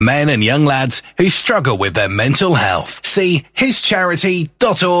men and young lads who struggle with their mental health. See hischarity.org.uk.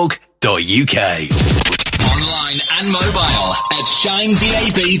 Online and mobile at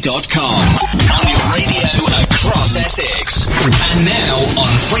shinedab.com. On your radio across Essex. And now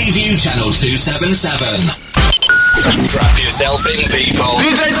on Freeview Channel 277. Strap yourself in, people.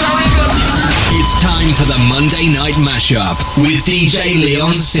 It's time for the Monday Night Mashup with DJ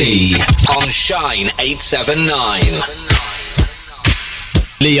Leon C. on Shine 879.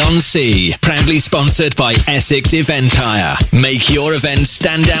 Leon C, proudly sponsored by Essex Event Hire. Make your event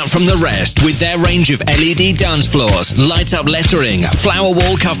stand out from the rest with their range of LED dance floors, light-up lettering, flower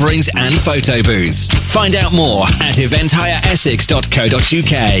wall coverings and photo booths. Find out more at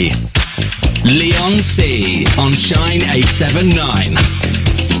eventhireessex.co.uk. Leon C on Shine 879.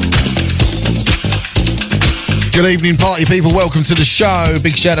 Good evening, party people. Welcome to the show.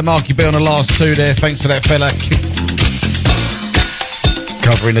 Big shout out to Marky B on the last two there. Thanks for that, fella.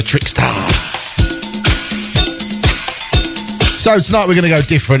 Covering the Trickster. So tonight we're going to go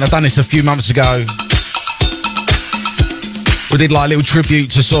different. I've done this a few months ago. We did like a little tribute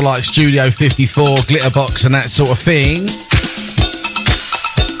to sort of like Studio 54, Glitterbox and that sort of thing.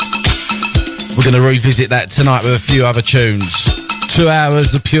 We're going to revisit that tonight with a few other tunes. 2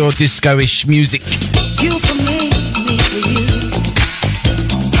 hours of pure disco-ish music. You for me, me for you.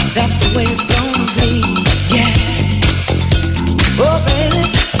 That's the way it's gonna be, yeah. Oh, baby.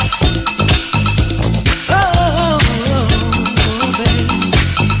 Oh, baby.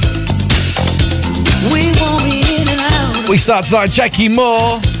 We won't be in and out. We start tonight, Jackie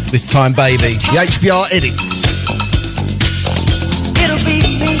Moore. This time, baby. The HBR edits. It'll be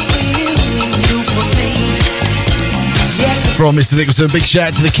me for you, you for me. Yes. From Mr. Nicholson, big shout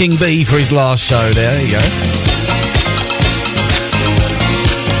out to the King B for his last show there. There you go.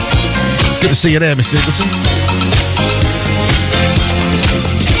 Good to see you there, Mr. Nicholson.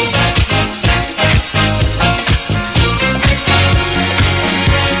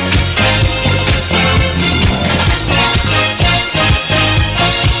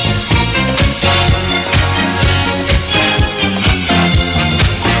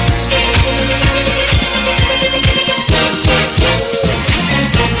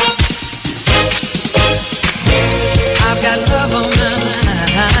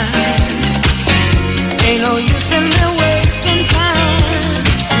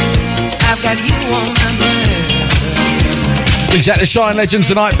 Big shout out to Shine Legends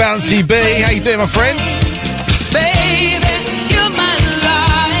tonight, Bouncy B. How you doing, my friend? Baby, you're my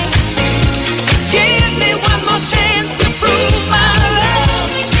life. Give me one more chance to prove my love.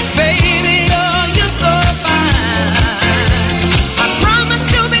 Baby, oh, you're so fine. I promise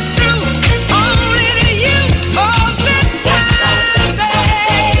to be true, only to you. Oh, this time,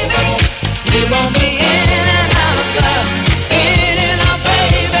 baby, we won't be in and out of love. In and out,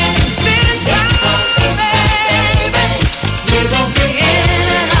 baby. This time, baby, we won't be in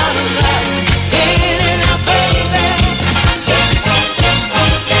and out of love. In and out, baby.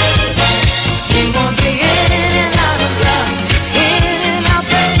 We won't be in and out of love. In and out,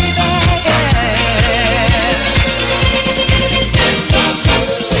 baby.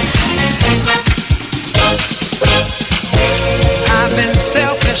 I've been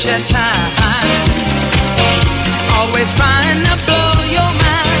selfish at times, always trying to blow your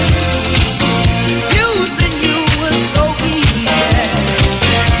mind. Using you was so easy.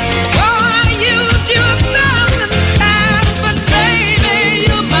 Oh, I used you 1,000 times, but baby,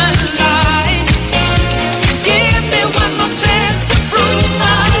 you're my life. Give me one more chance to prove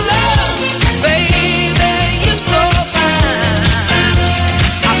my love. Baby, you're so fine.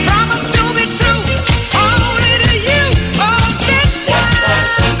 I promise to be true, only to you. Oh, this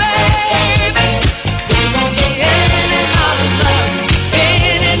time, baby.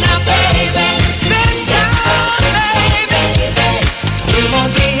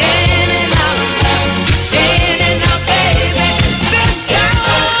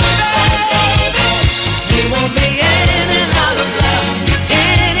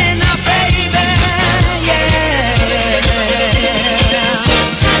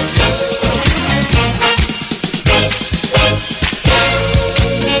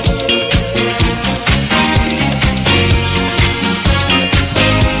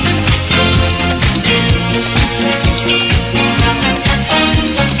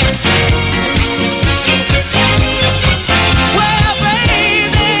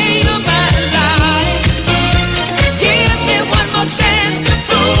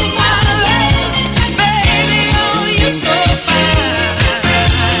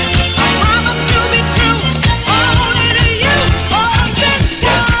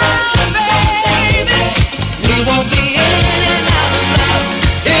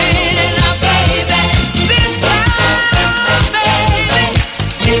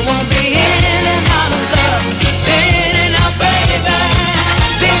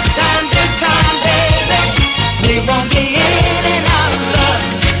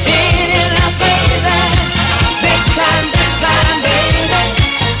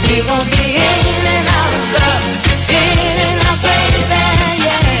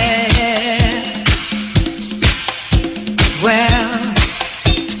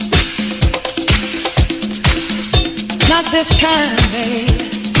 this time, babe.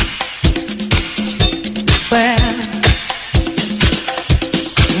 Well,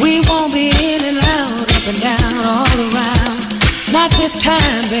 we won't be in and out, up and down, all around. Not this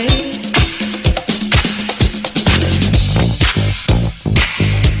time, babe.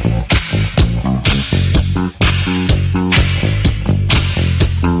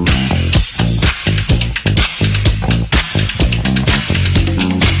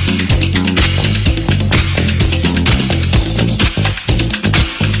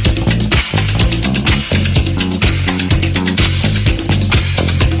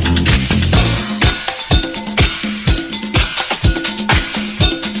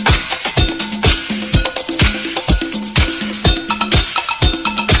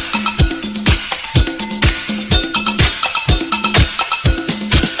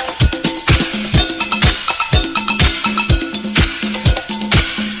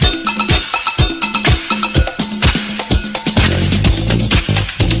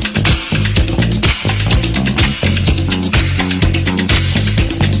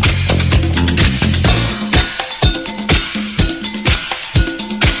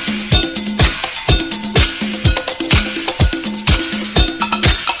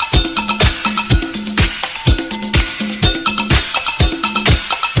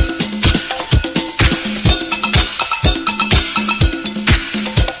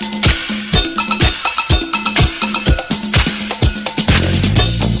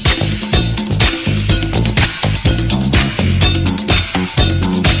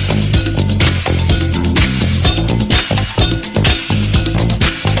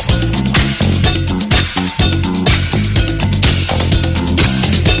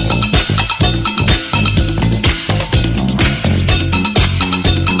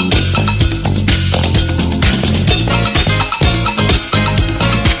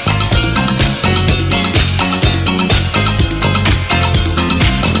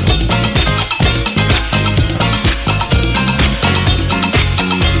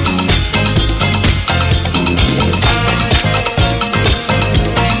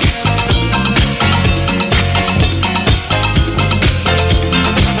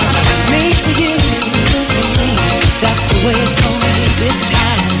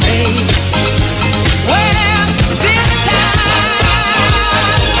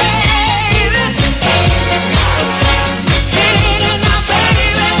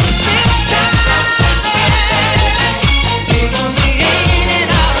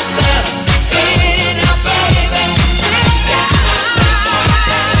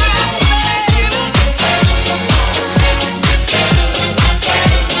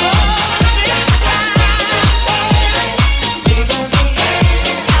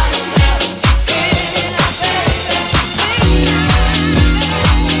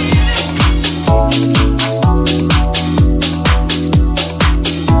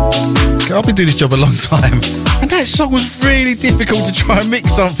 I've been doing this job a long time, and that song was really difficult to try and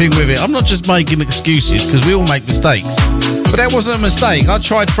mix something with it. I'm not just making excuses, because we all make mistakes, but that wasn't a mistake. I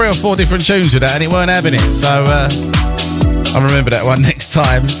tried 3 or 4 different tunes with that and it weren't having it, so I'll remember that one next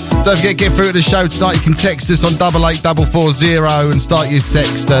time. Don't forget, get through to the show tonight. You can text us on 88440 and start your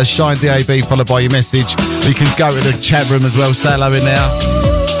text Shine DAB followed by your message. You can go to the chat room as well, say hello in there.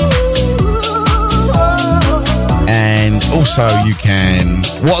 And also you can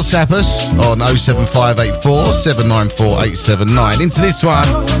WhatsApp us on 07584 794 879. Into this one,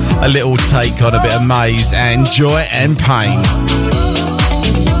 a little take on a bit of Maze and Joy and Pain.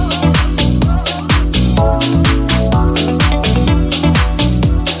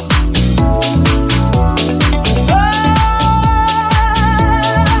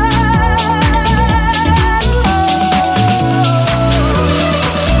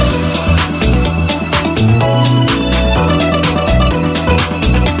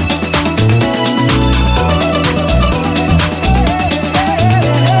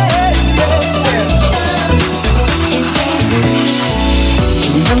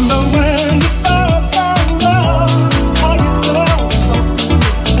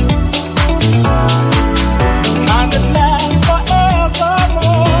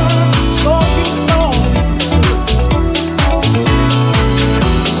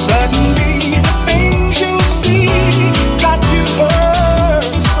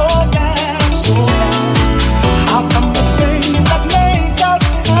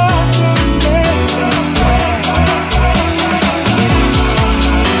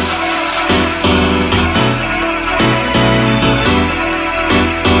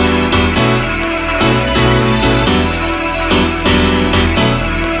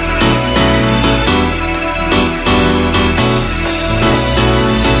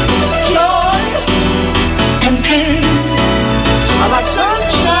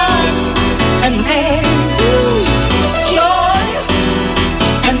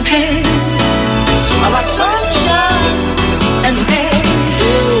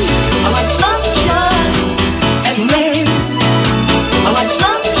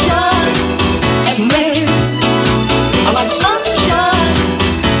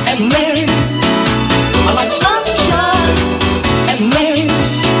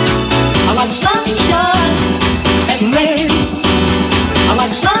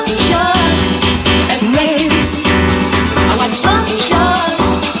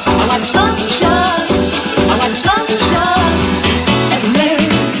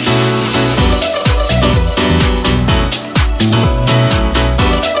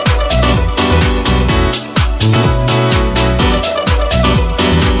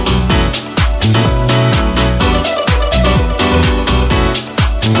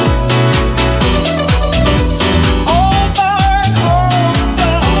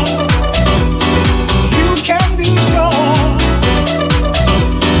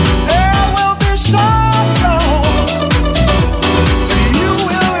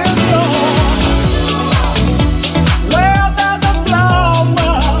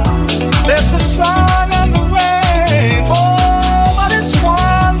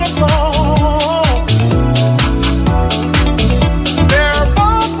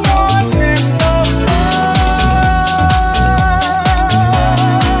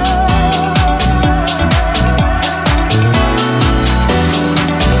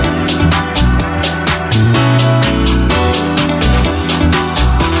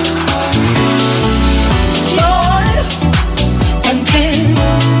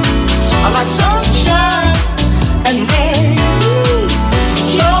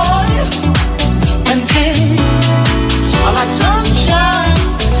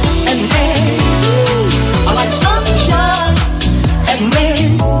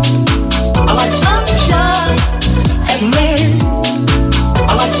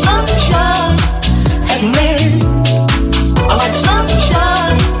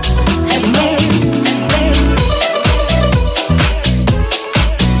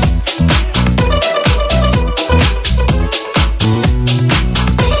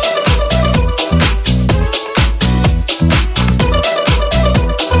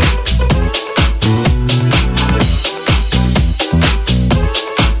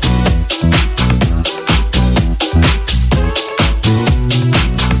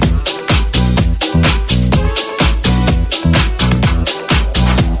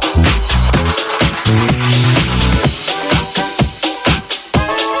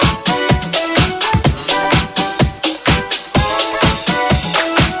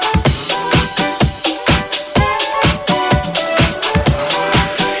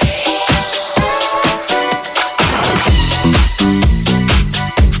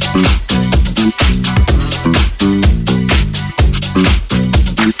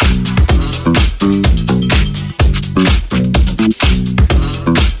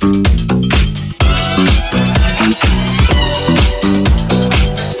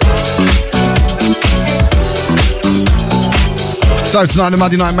 So tonight, the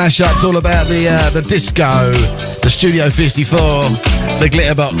Monday Night Mashup's all about the disco, the Studio 54, the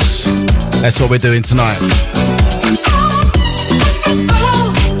glitter box. That's what we're doing tonight.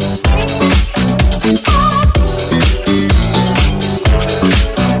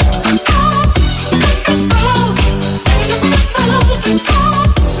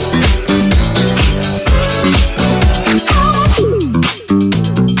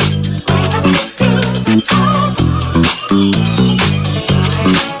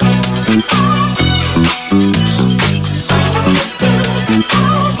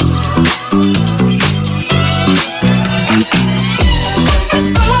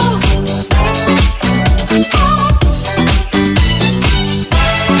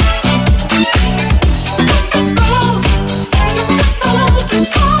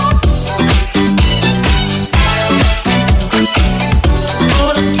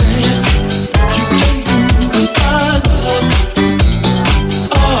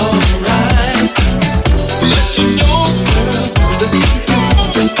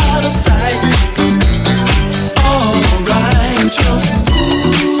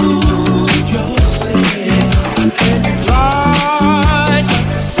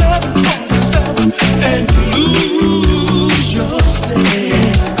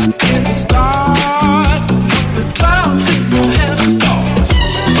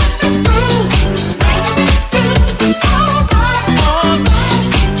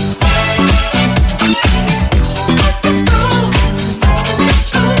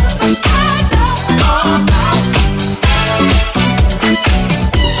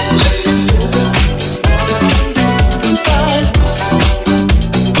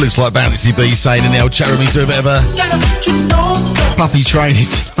 Like Bouncy B saying in the old chat room, he's doing a bit of a puppy training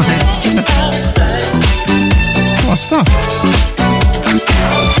tonight. What stuff?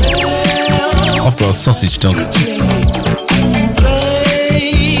 I've got a sausage dog.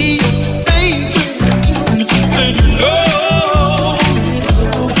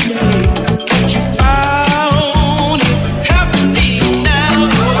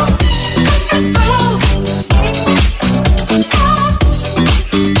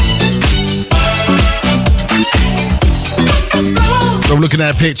 I'm looking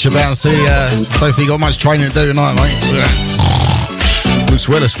at a picture, Bouncy. Don't think you got much training to do tonight, mate. Look at that. Looks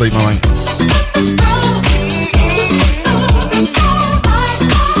well asleep, my mate.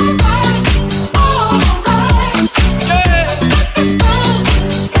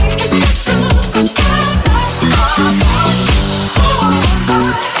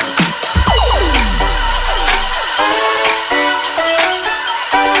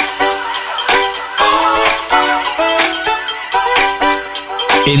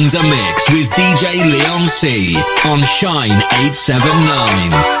 In the mix with DJ Leon C on Shine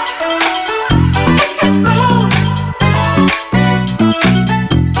 879.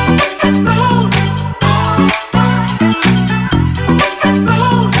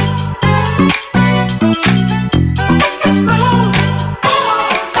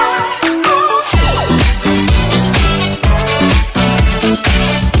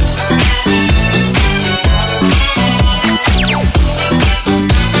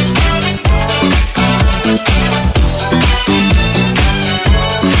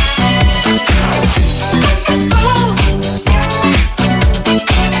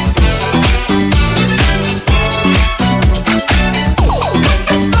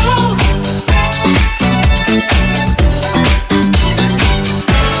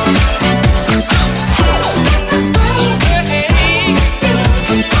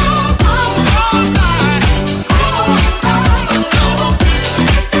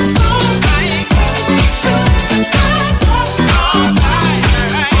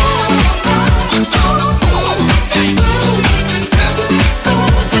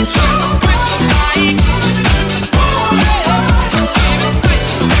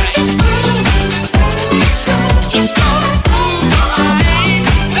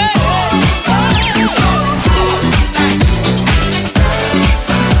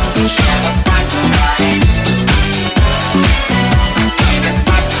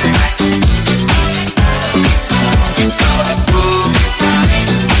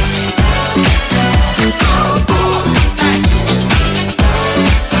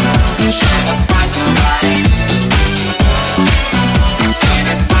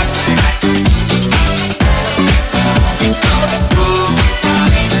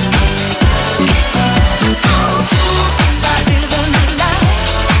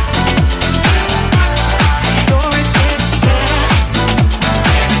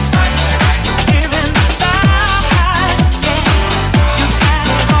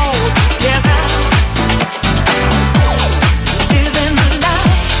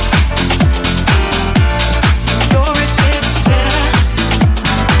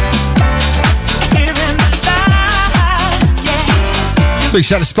 Big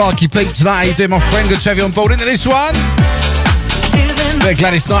shout to Sparky Pete tonight. How you doing, my friend? Good to have you on board into this one. Bit of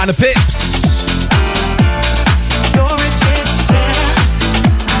Gladys Knight and the Pips.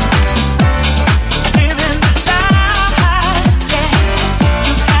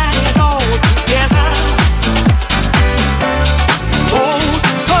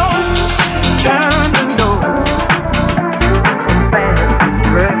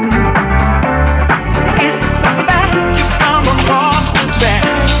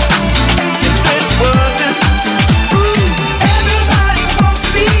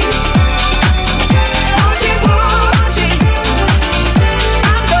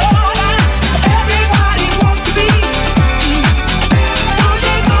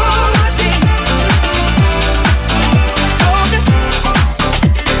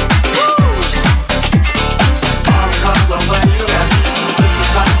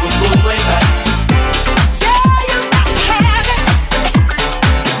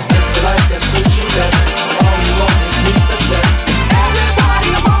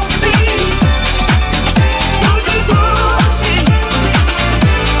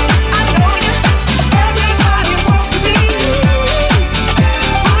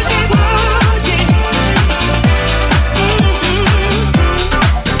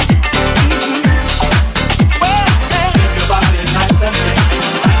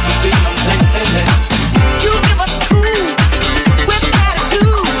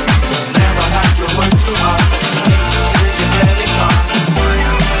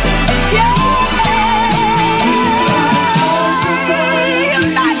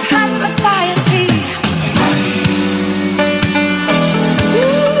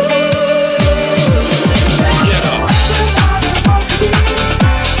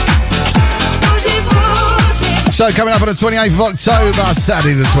 So coming up on the 28th of October,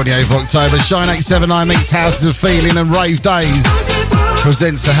 Saturday the 28th of October, Shine 879 meets Houses of Feeling and Rave Days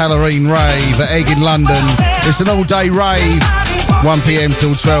presents the Halloween Rave at Egg in London. It's an all-day rave, 1pm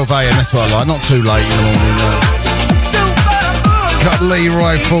till 12am. That's what I like, not too late in the morning. Cut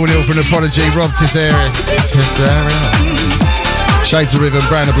Leroy, 4-0 from the Prodigy, Rob Tessera, Shades of Rhythm,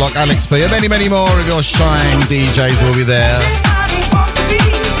 Brandon Block, Alex P, and many, many more of your Shine DJs will be there.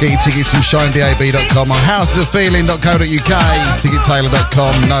 Get your tickets from shinedab.com or housesofeeling.co.uk,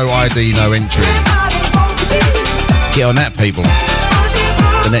 tickettailor.com, no ID, no entry. Get on that, people.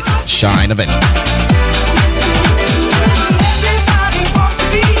 The next Shine event.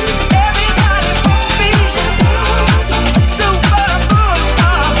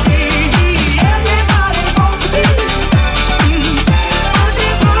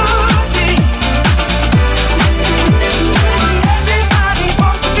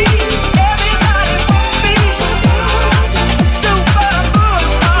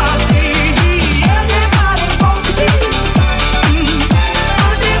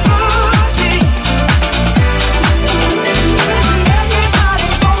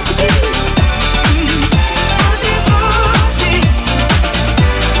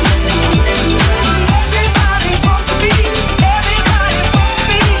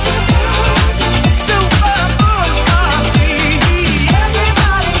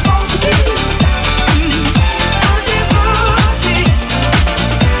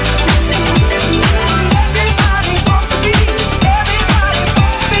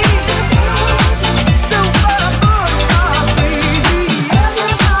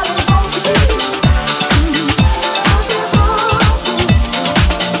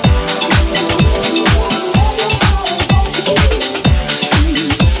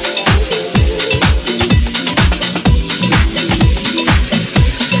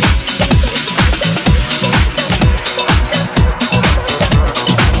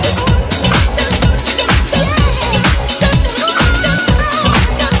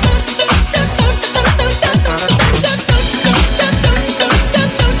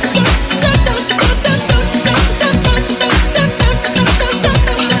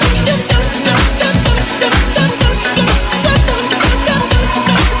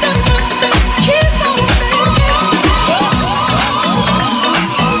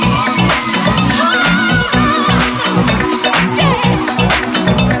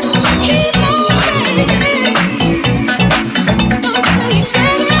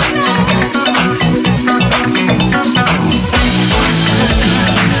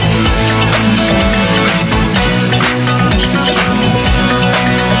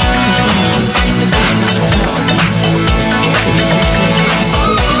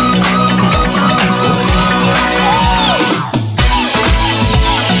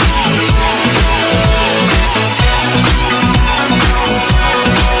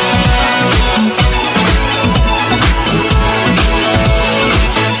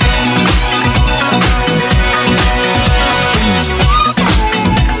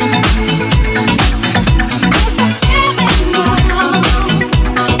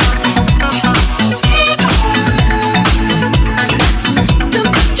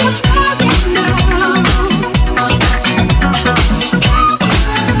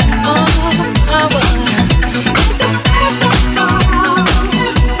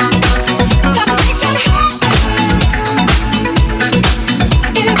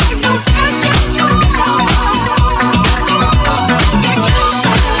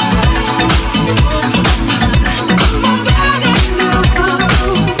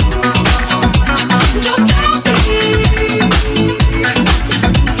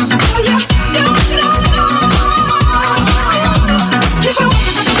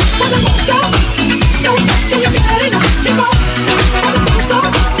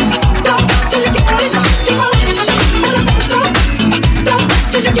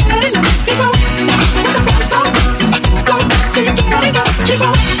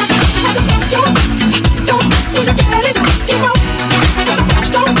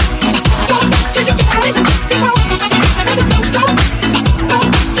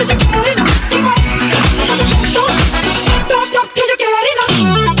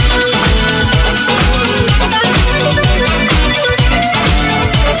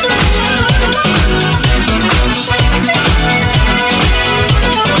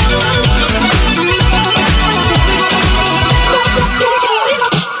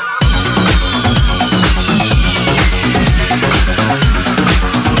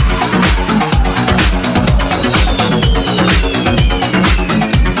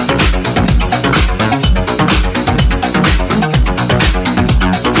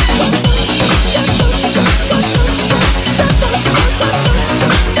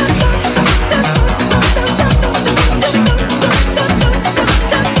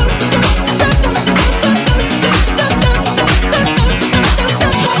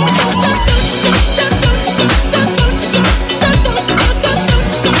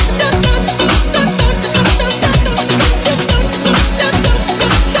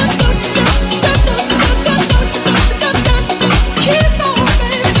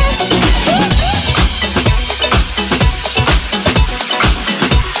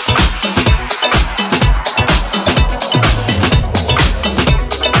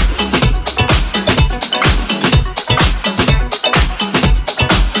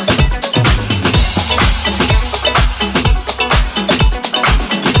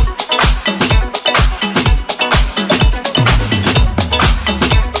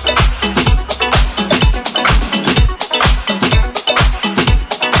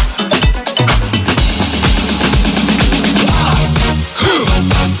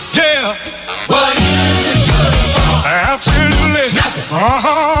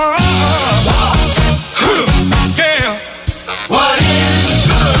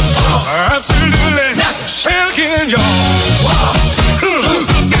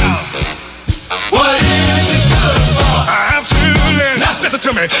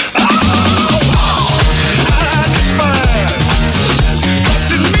 to me. I despise what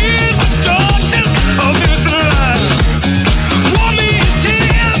it means, destruction of this life. War means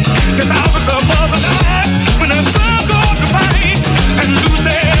tears, 'cause thousands of mothers die when their sons go to fight and lose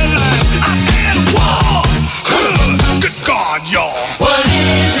their life. I said war. Good God, y'all. What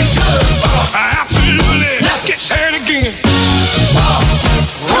is it good for? Absolutely. Get said again. War.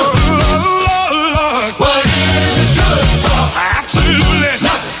 Lord. What is it good for? Absolutely.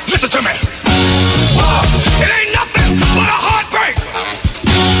 Listen to me. War. It ain't nothing but a heartbreak.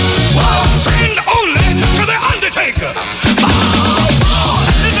 War. Friend only to the undertaker.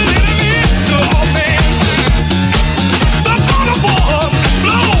 Is an enemy to all men. The thought of war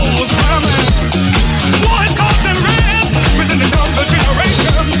blows my mind. War is causing rest within the younger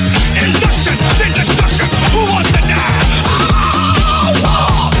generation. Induction, then destruction. Who wants to die?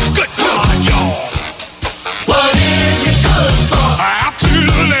 War. Good God, y'all. What is it good for?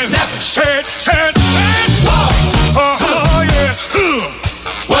 Absolutely. Said. War. Oh, yeah.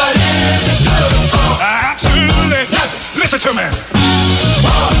 What is it good for? Absolutely. Listen to me.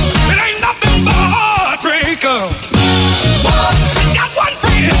 War. It ain't nothing but a heartbreaker. War. Got one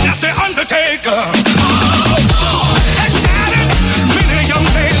friend, that's the undertaker. Has shattered many young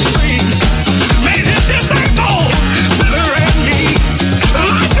men's dreams. Made his disabled, bitter and mean.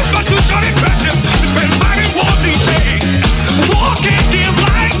 Life is but too short and precious to spend fighting wars these days. War can't give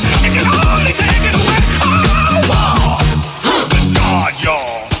life, it can only take it away. Oh, war. Good God,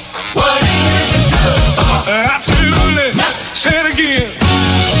 y'all. What is it good for? Absolutely. Say it again.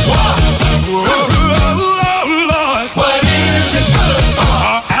 War. Lord. What is it good for?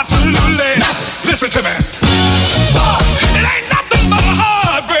 Absolutely. Listen to me. War. It ain't nothing but a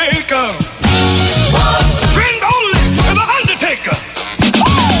heartbreaker. War. Friend only to the undertaker.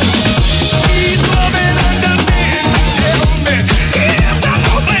 He's loving and understanding. Tell me, is there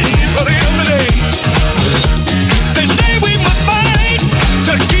no place for the end of the day? They say we must fight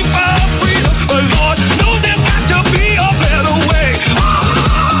to keep our freedom, but Lord knows there's got to be a better way.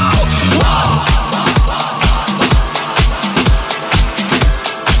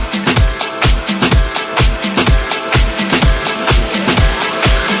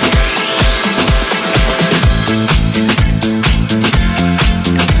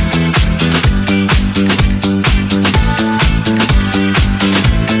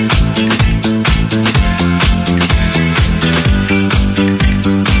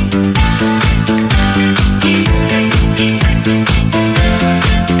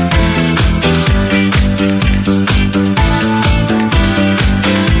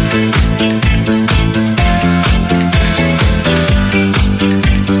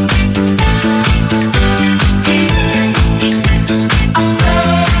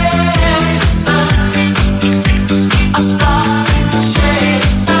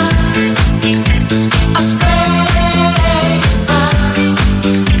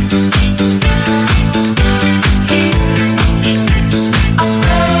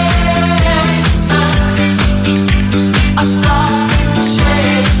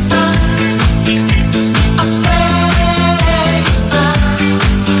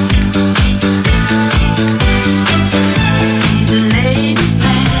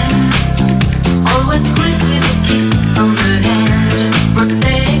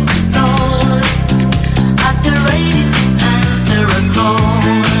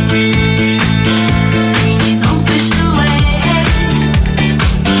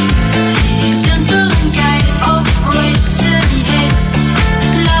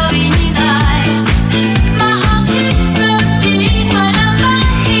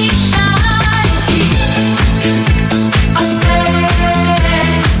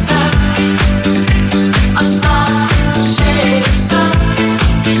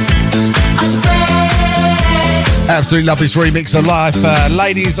 Absolutely love this remix of life.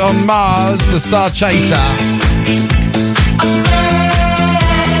 Ladies on Mars, the Star Chaser.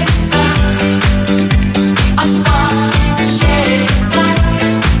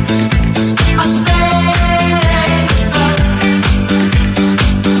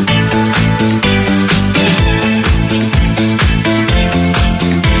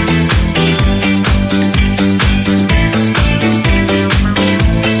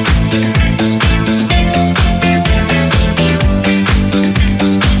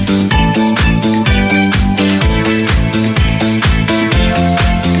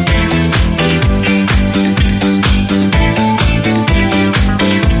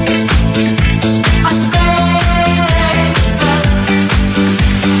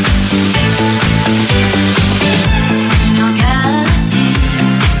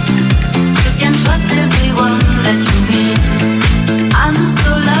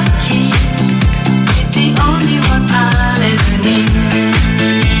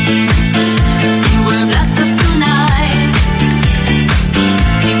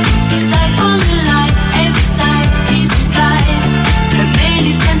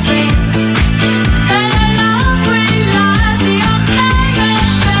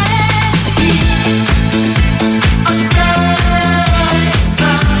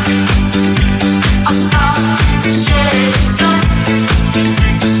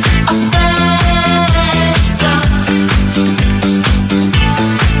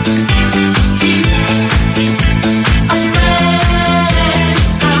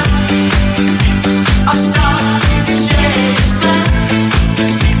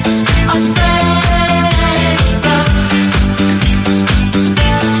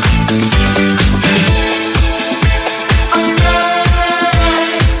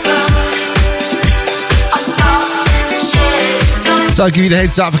 So I'll give you the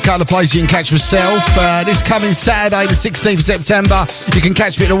heads up for a couple of places you can catch myself. This coming Saturday, the 16th of September, you can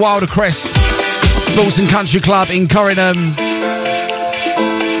catch me at the Wilder Crest Sports and Country Club in Corringham.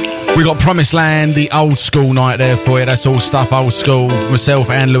 We got Promised Land, the old school night there for you. That's all stuff old school.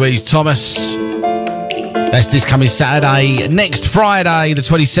 Myself and Louise Thomas. That's this coming Saturday. Next Friday, the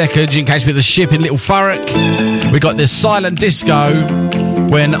 22nd, you can catch me at the Ship in Little Thurrock. We got the Silent Disco,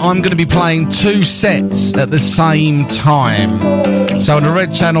 when I'm going to be playing 2 sets at the same time. So on the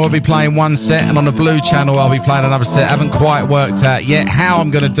red channel I'll be playing 1 set, and on the blue channel I'll be playing another set. I haven't quite worked out yet how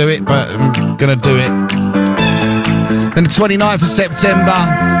I'm going to do it, but I'm going to do it. Then the 29th of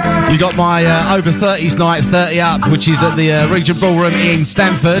September, you got my over 30s night, 30 Up, which is at the Regent Ballroom in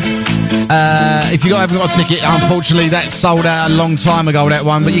Stamford. If you haven't got a ticket, unfortunately that's sold out a long time ago, that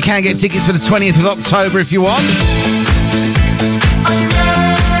one, but you can get tickets for the 20th of October if you want.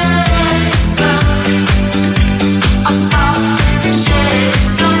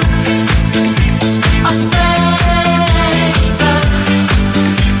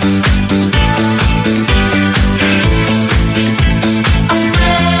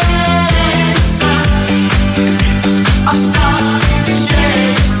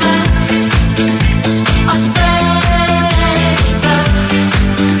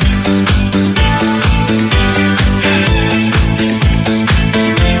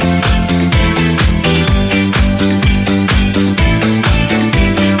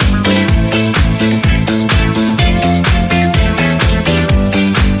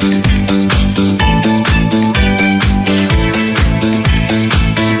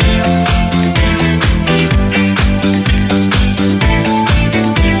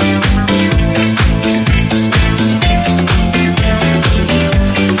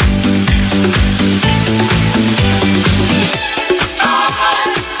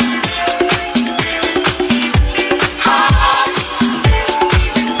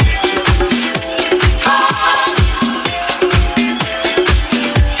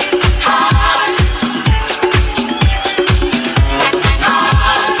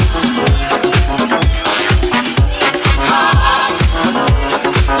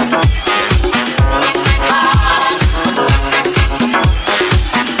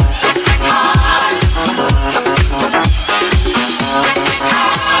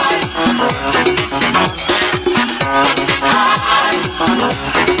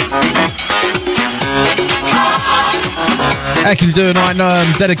 I can do a night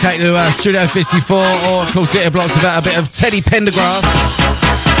dedicated to Studio 54, or of course Glitter Blocks without a bit of Teddy Pendergrass.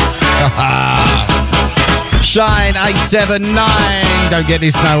 Shine 879. Don't get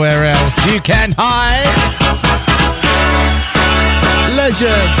this nowhere else. You can hide.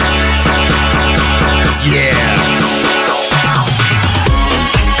 Legend. Yeah.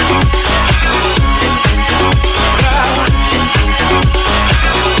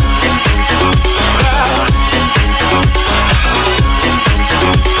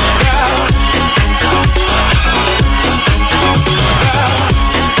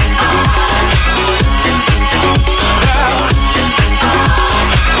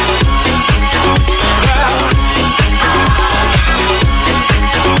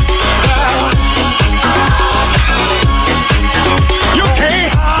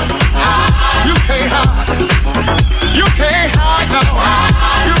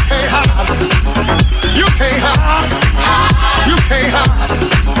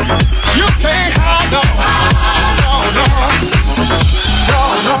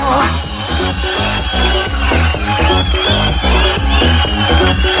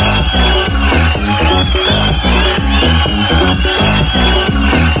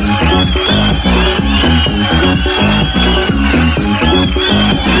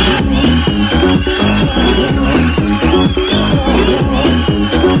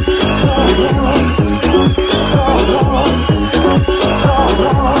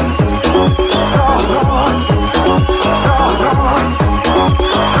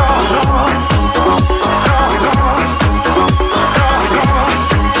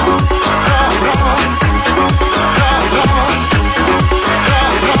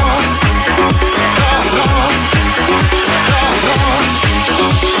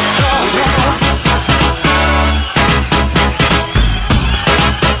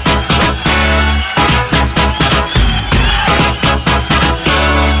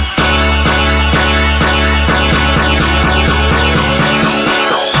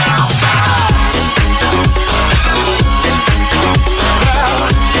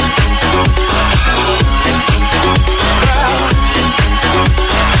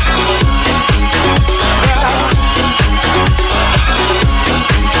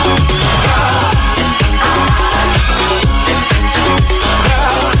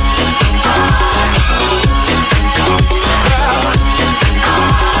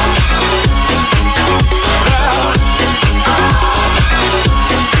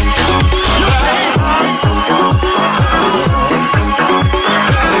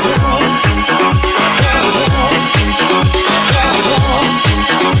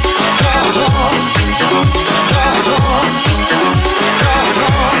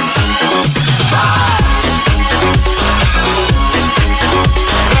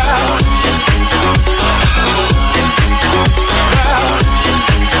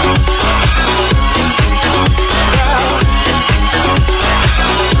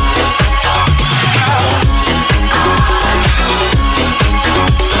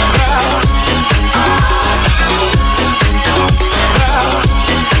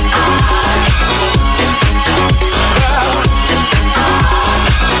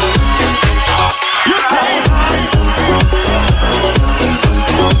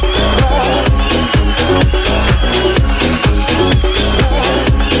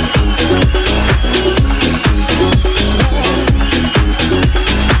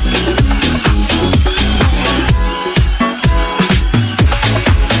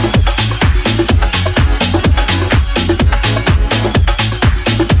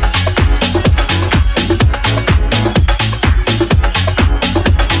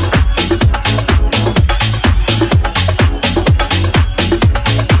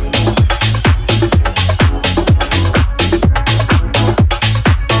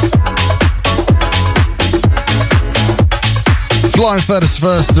 Flying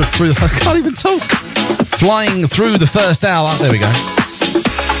through. I can't even talk. Flying through the first hour. There we go.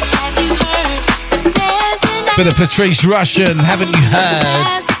 Bit of Patrice Rushen. Haven't you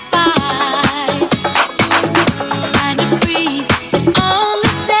heard?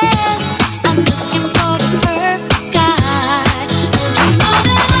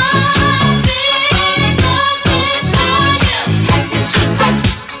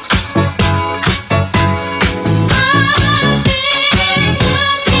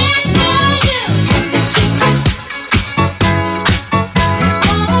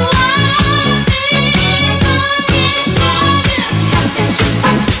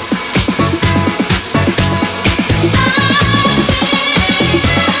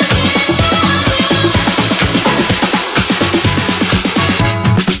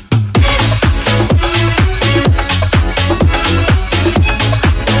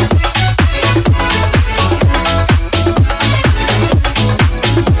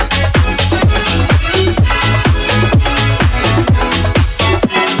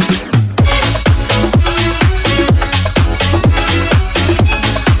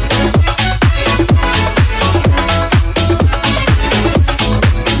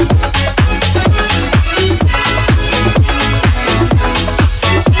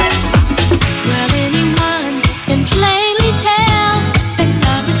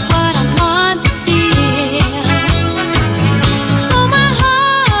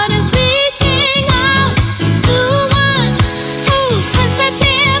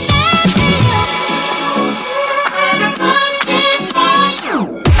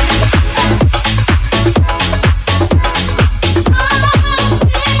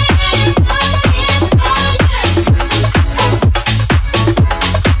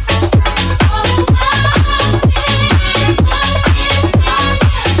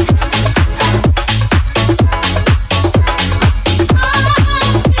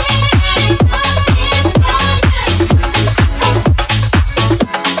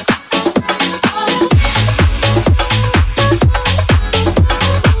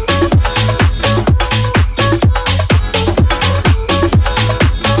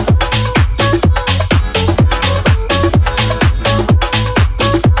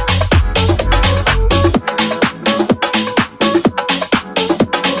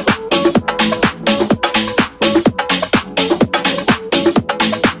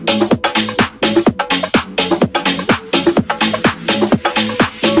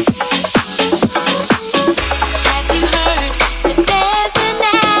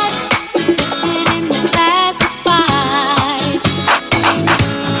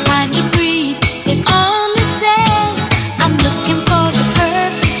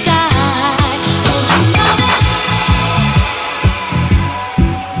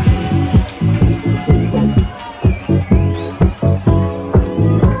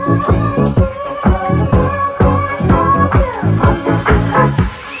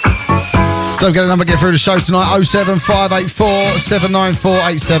 Don't get a number, get through the show tonight. 07584 794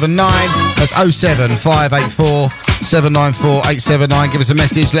 879. That's 07584 794 879. Give us a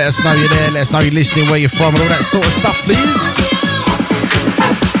message, let us know you're there, let us know you're listening, where you're from, and all that sort of stuff, please.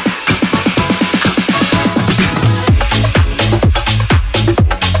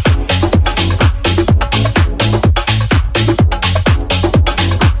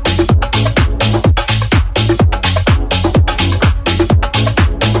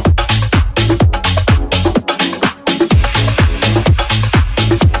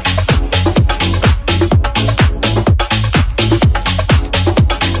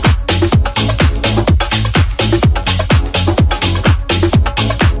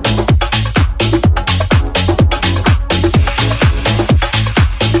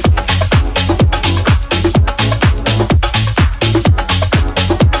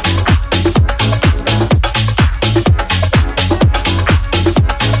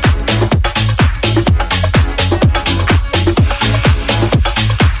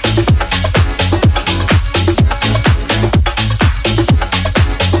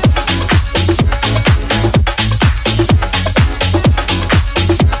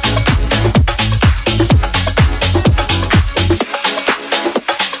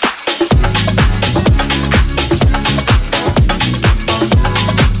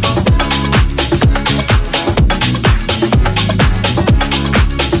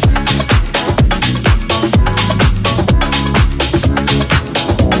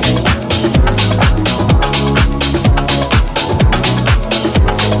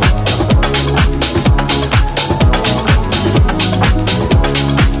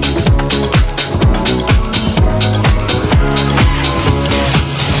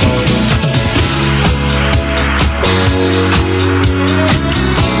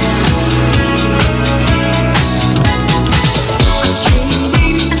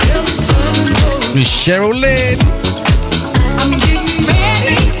 Cheryl Lynn. I'm getting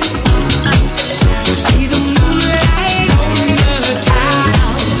ready to see the moonlight on the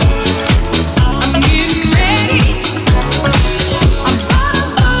town. I'm getting ready. I'm gonna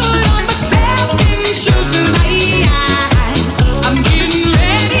put on my stepping shoes tonight. I'm getting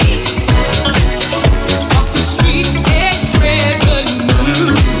ready. Off the streets and spread good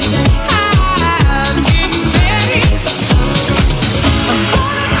news. I'm getting ready. I'm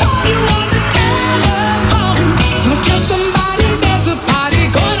gonna call you on the telephone. Gonna tell somebody there's a party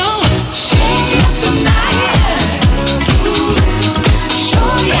going on. Shake it up tonight. Show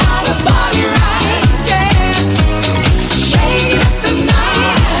you how to party right, yeah. Shake it up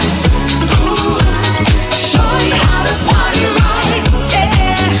tonight. Show you how to party right,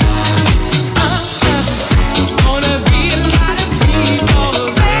 yeah. Gonna be a lot of people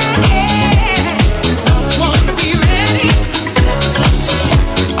ready. Wanna be ready.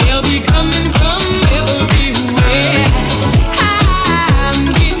 They'll be coming from everywhere. I'm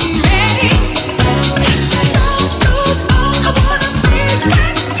getting ready. I wanna be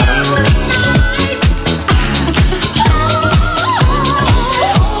with you tonight.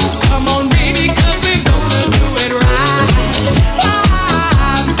 Come on, baby, 'cause we're gonna do it right.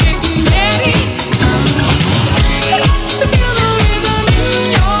 I'm getting ready. Feel the rhythm in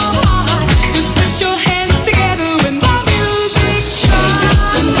your heart. Just put your hands together when the music's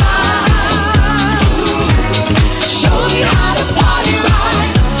starting. Show you how to party right,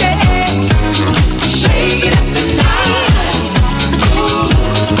 yeah. Shake it up tonight.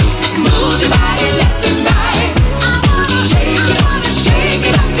 Move your body left and right. Shake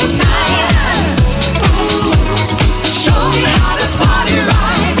it up tonight. Show you how to party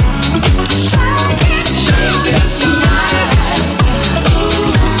right. Shake it up tonight.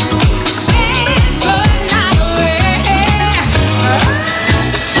 Dance the night away.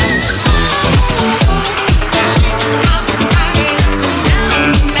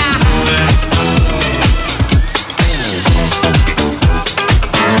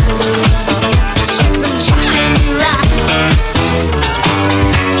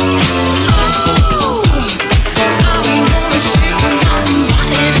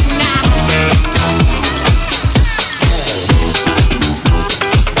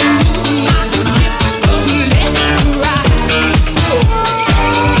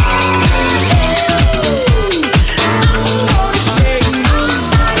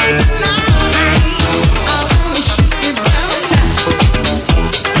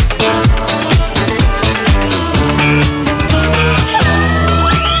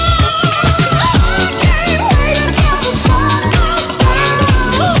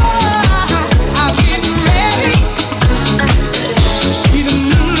 I'm getting ready. See the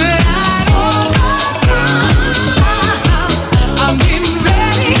moonlight on the town. I'm getting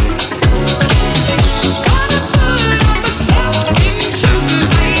ready. Gonna put on my stepping shoes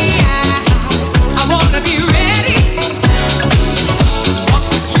tonight. I wanna be ready. Walk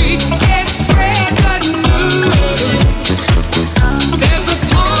the streets and spread good news. There's a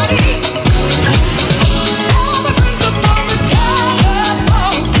party. All my friends up on the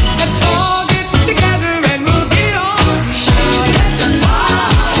telephone. Let's all get together and we'll get on. Shake it up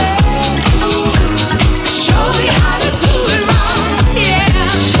tonight. Show you how to do it right, yeah.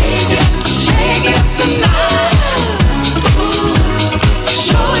 Shake it up tonight.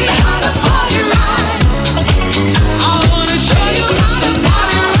 Show you how to party right. I wanna show you how to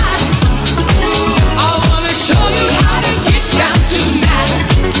party right. I wanna show you how to get down tonight.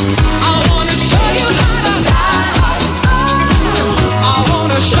 I wanna show you how to lie. I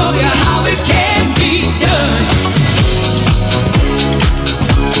wanna show you how it can be done.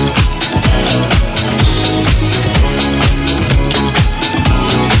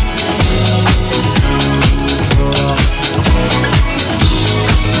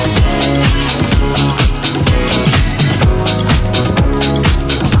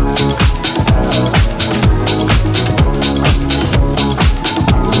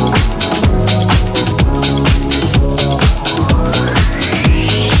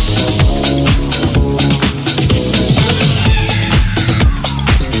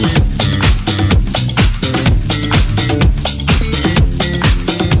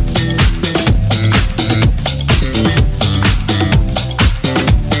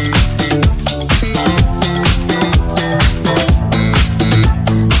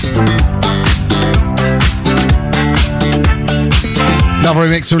 Another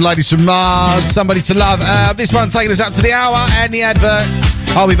remix from Ladies from Mars, Somebody to Love. This one taking us up to the hour and the adverts.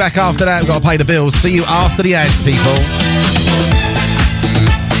 I'll be back after that. We've got to pay the bills. See you after the ads, people.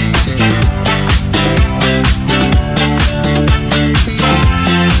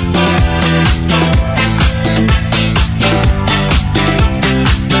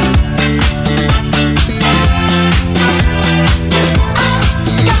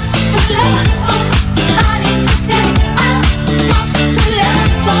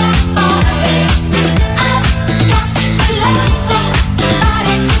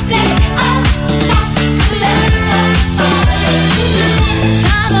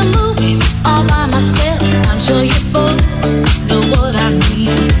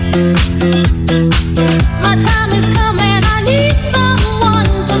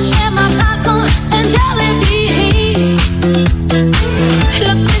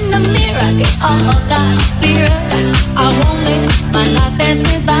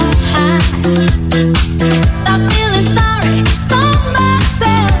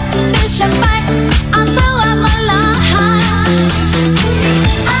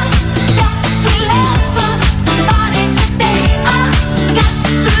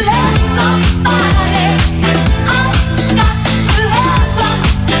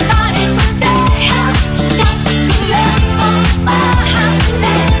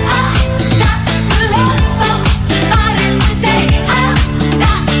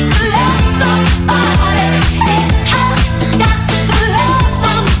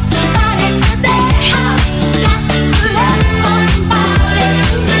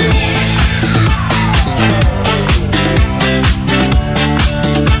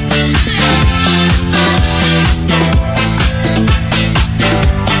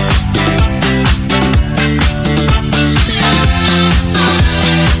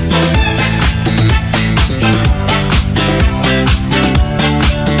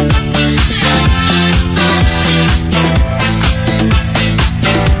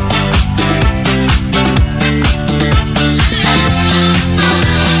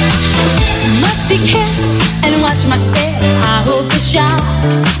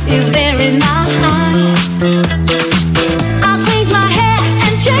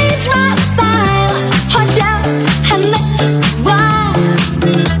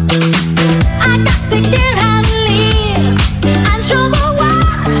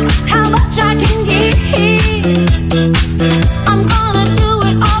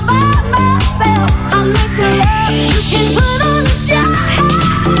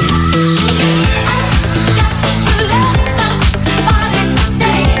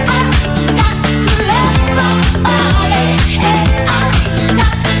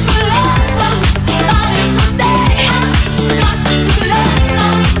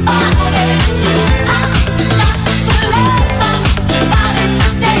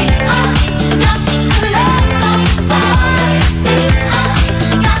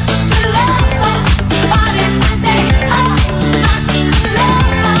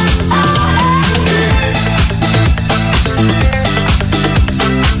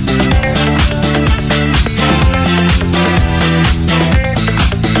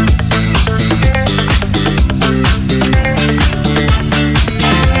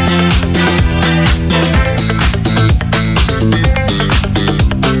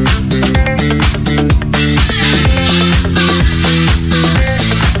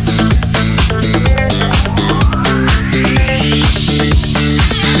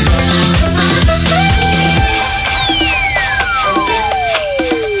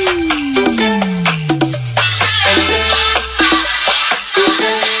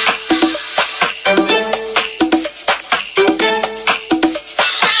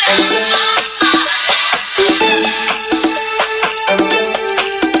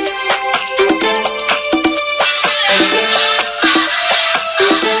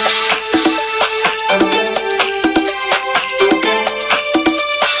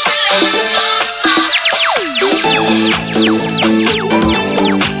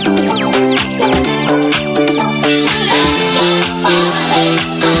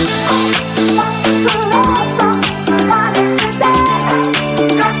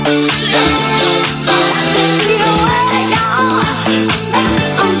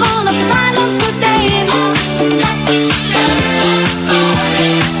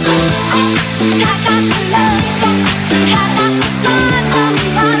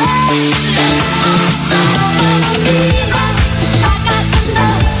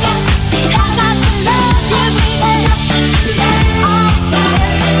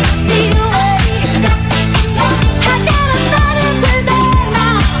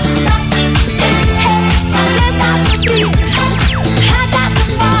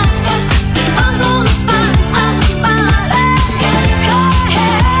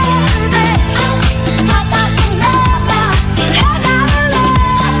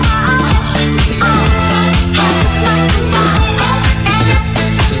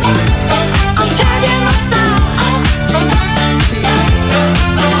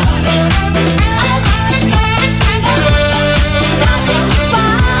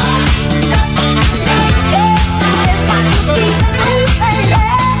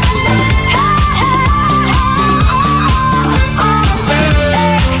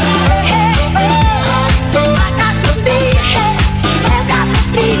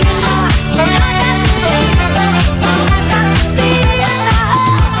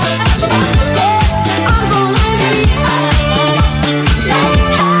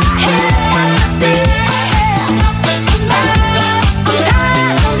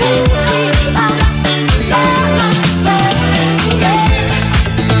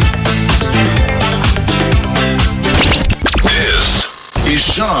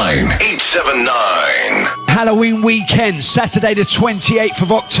 Halloween weekend, Saturday the 28th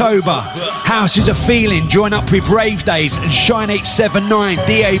of October. House is a feeling. Join up with Rave Days and Shine 879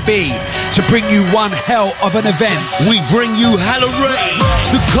 DAB to bring you one hell of an event. We bring you Halloween,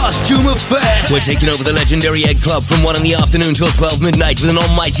 the costume affair. We're taking over the legendary Egg Club from 1 in the afternoon till 12 midnight with an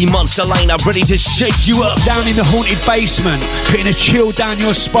almighty monster lineup ready to shake you up. Down in the haunted basement, putting a chill down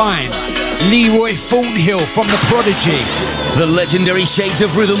your spine. Leroy Thornhill from The Prodigy. The legendary Shades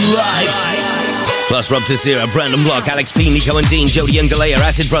of Rhythm live. Plus Rob Tessera, Brandon Block, Alex P, Nico and Dean, Jody and Galea,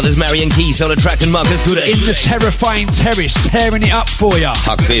 Acid Brothers, Marion Key, Solar Track and Marcus Good. In the terrifying terrace, tearing it up for ya.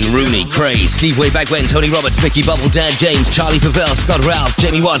 Huck Finn, Rooney, Craze, Steve Way Back When, Tony Roberts, Mickey Bubble, Dan James, Charlie Favell, Scott Ralph,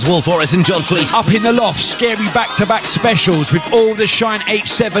 Jamie Watts, Wolf Forrest and John Fleet. Up in the loft, scary back-to-back specials with all the Shine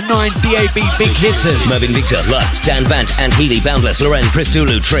 879 DAB big hitters. Mervyn Victor, Lust, Dan Vant, and Healy, Boundless, Loren, Chris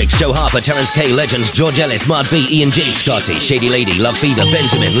Dulu, Tricks, Joe Harper, Terrence K, Legends, George Ellis, Mard B, Ian G, Scotty, Shady Lady, Love Fever,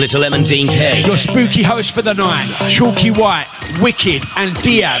 Benjamin, Little M and Dean K. Your spooky host for the night, Chalky White, Wicked and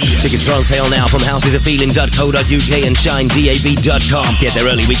Diaz. Tickets are on sale now from housesofeeling.co.uk and shinedab.com. Get there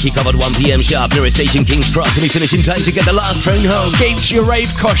early, we kick off at 1pm sharp, nearest station King's Cross, and we finish in time to get the last train home. Get into your rave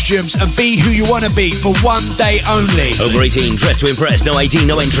costumes and be who you want to be for one day only. Over 18, dressed to impress, no ID,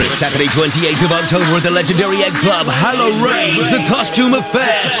 no entry. Saturday 28th of October at the legendary Egg Club, Hallow Rave, the costume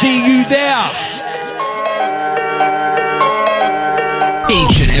affair. See you there.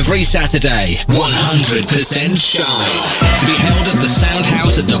 Each and every Saturday, 100% Shine. To be held at the Sound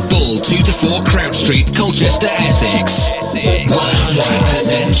House at the Bull, 2 to 4 Crab Street, Colchester, Essex. 100%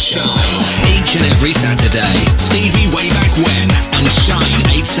 Shine. Each and every Saturday, Stevie Way Back When and Shine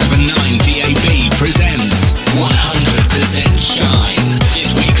 879 DAB presents 100% Shine.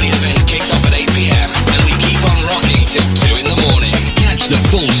 This weekly event kicks off at 8 p.m. and we keep on rocking till 2 in the morning. Catch the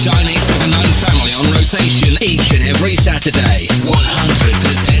full Shine 879 family on rotation each and every Saturday. 100%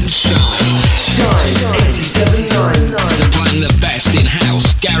 Shine. Shine 879. Supplying the best in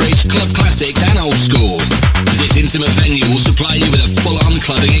house, garage, club classics and old school. This intimate venue will supply you with a full-on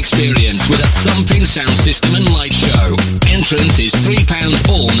clubbing experience with a thumping sound system and light show. Entrance is £3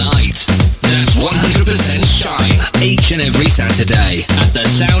 all night. That's 100% Shine each and every Saturday at the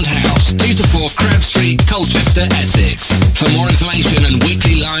Sound House, 2 to 4 Crab Street, Colchester, Essex. For more information and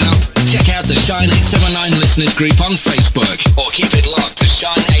weekly lineup, check out the Shine 879 listeners group on Facebook or keep it locked to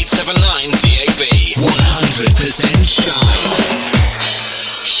Shine 879 DAB. 100% Shine.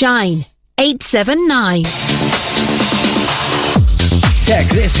 Shine 879. Tech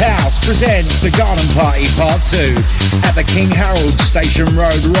This House presents the Garden Party Part 2 at the King Harold Station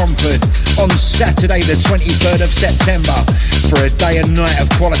Road, Romford on Saturday the 23rd of September for a day and night of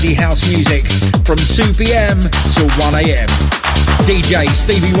quality house music from 2 p.m. till 1 a.m. DJ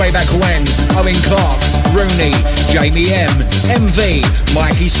Stevie Way Back When, Owen Clark, Rooney, Jamie M, MV,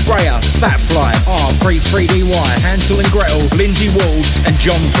 Mikey Sprayer, Fatfly, R33DY, Hansel and Gretel, Lindsay Wald and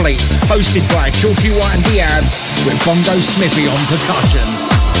John Fleet. Hosted by Chalky White and Diabs with Bongo Smithy on percussion.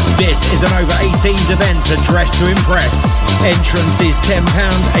 This is an over 18s event, so dress to impress. Entrance is £10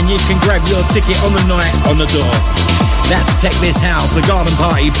 and you can grab your ticket on the night on the door. That's Tech This House, the Garden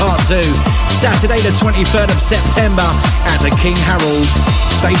Party Part 2, Saturday the 23rd of September at the King Harold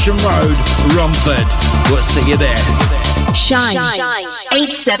Station Road, Romford. We'll see you there. Shine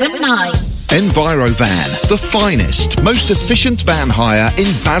 879. Envirovan, the finest, most efficient van hire in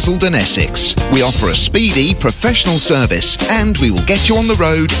Basildon, Essex. We offer a speedy, professional service and we will get you on the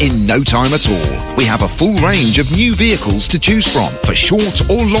road in no time at all. We have a full range of new vehicles to choose from for short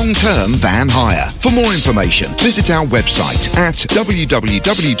or long-term van hire. For more information, visit our website at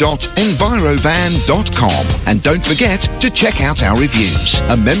www.envirovan.com and don't forget to check out our reviews.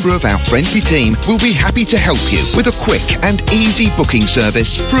 A member of our friendly team will be happy to help you with a quick and easy booking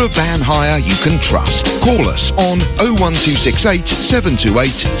service for a van hire you can trust. Call us on 01268 728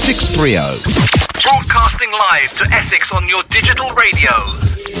 630. Broadcasting live to Essex on your digital radio.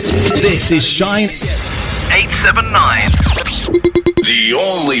 This is Shine 879. The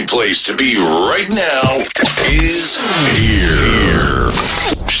only place to be right now is here.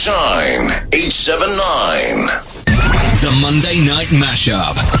 Shine 879. The Monday Night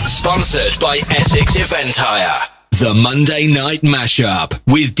Mashup, sponsored by Essex Event Hire. The Monday Night Mashup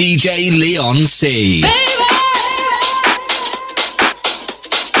with DJ Leon C.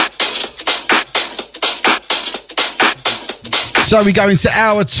 So we go into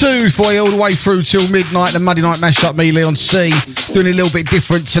hour 2 for you all the way through till midnight. The Monday Night Mashup, me, Leon C. Doing a little bit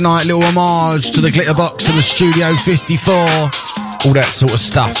different tonight. A little homage to the Glitterbox and the Studio 54. All that sort of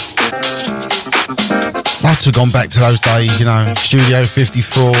stuff. I'd have gone back to those days, you know. Studio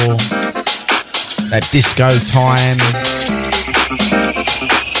 54. That disco time.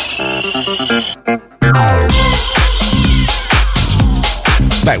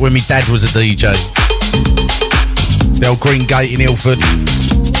 Back when my dad was a DJ. The old Green Gate in Ilford.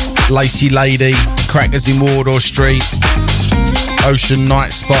 Lacey Lady. Crackers in Wardour Street. Ocean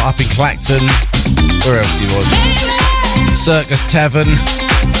Night Spot up in Clacton. Where else he was? Circus Tavern.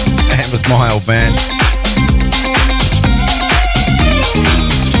 That was my old man.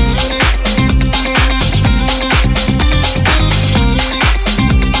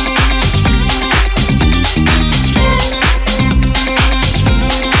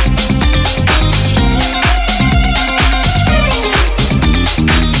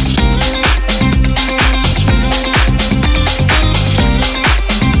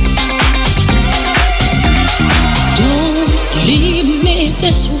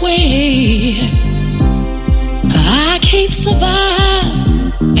 This way, I can't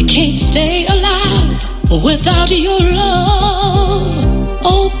survive, I can't stay alive without your love.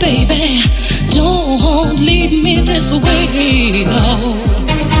 Oh baby, don't leave me this way, no.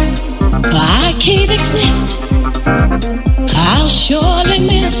 I can't exist, I'll surely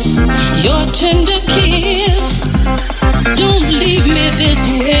miss your tender kiss. Don't leave me this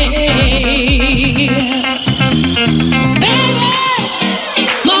way, baby.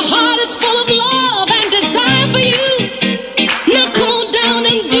 My heart is full of love and desire for you. Now come on down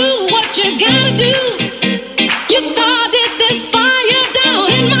and do what you gotta do. You started this fire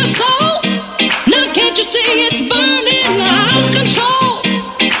down in my soul. Now can't you see it's burning out of control?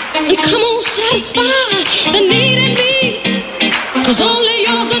 And come on, satisfy the need in me, 'cause only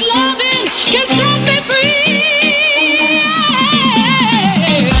your good loving can set me free.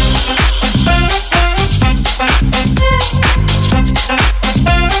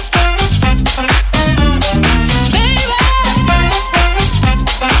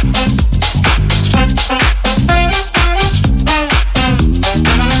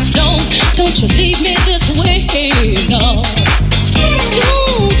 Don't you leave me this way, no.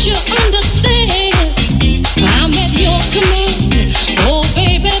 Don't you understand? I'm at your command. Oh,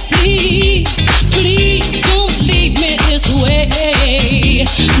 baby, please, please don't leave me this way.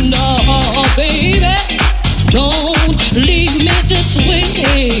 No, baby, don't leave me this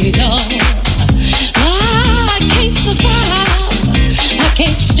way, no. I can't survive, I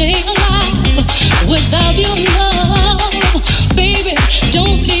can't stay alive without your love. Baby,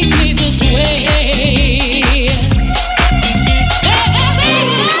 don't leave me this way.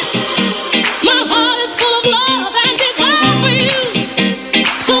 My heart is full of love and desire for you.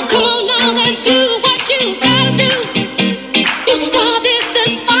 So come on now and do what you gotta do. You started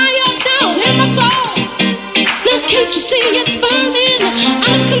this fire down in my soul. Now can't you see it's burning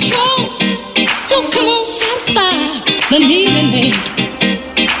out of control? So come on, satisfy the need in me,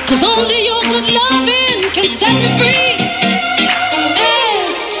 'cause only your good loving can set me free.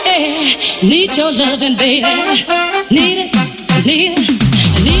 Need your loving, baby. Need it, need it,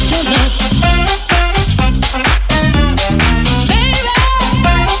 need your love.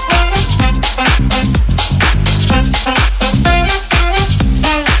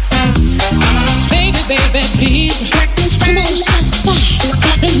 Baby, baby, please. Come on, satisfy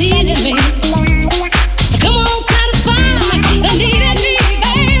the need in me. Come on, satisfy the need in me,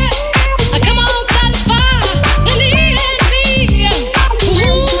 baby. Come on, satisfy the need in me.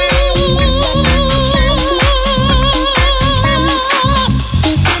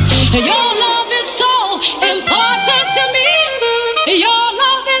 Your love is so important to me. Your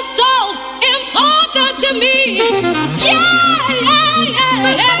love is so important to me. Yeah, yeah, yeah,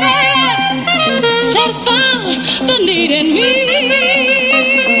 yeah. Satisfy the need in me.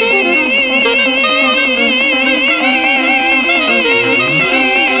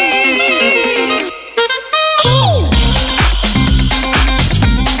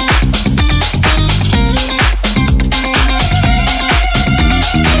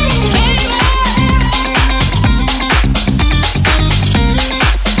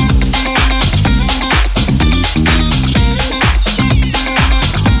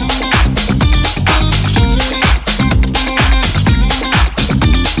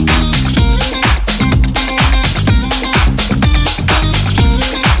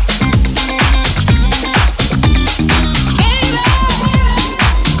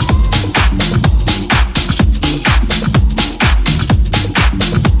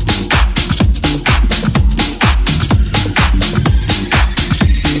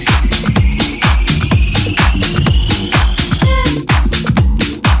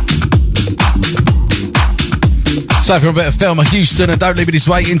 So for a bit of Thelma Houston and Don't Leave Me This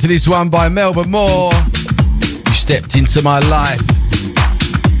Way into this one by Melba Moore. You stepped into my life.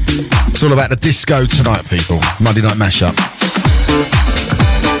 It's all about the disco tonight, people. Monday night mashup.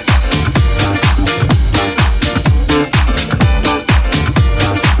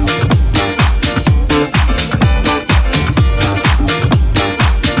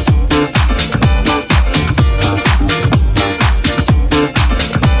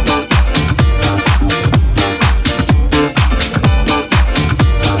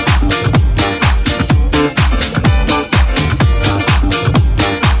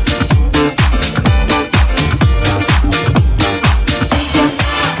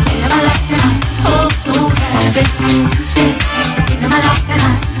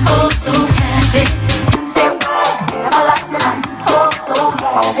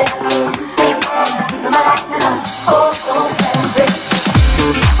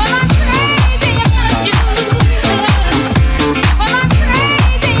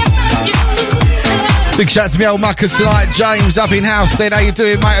 Big shout out to me old muckers tonight. James up in house said, how you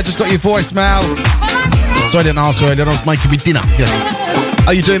doing, mate? I just got your voicemail. Sorry I didn't answer earlier, I was making me dinner. Yeah.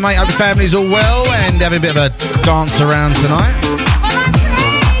 How you doing, mate? Hope your family's all well and having a bit of a dance around tonight.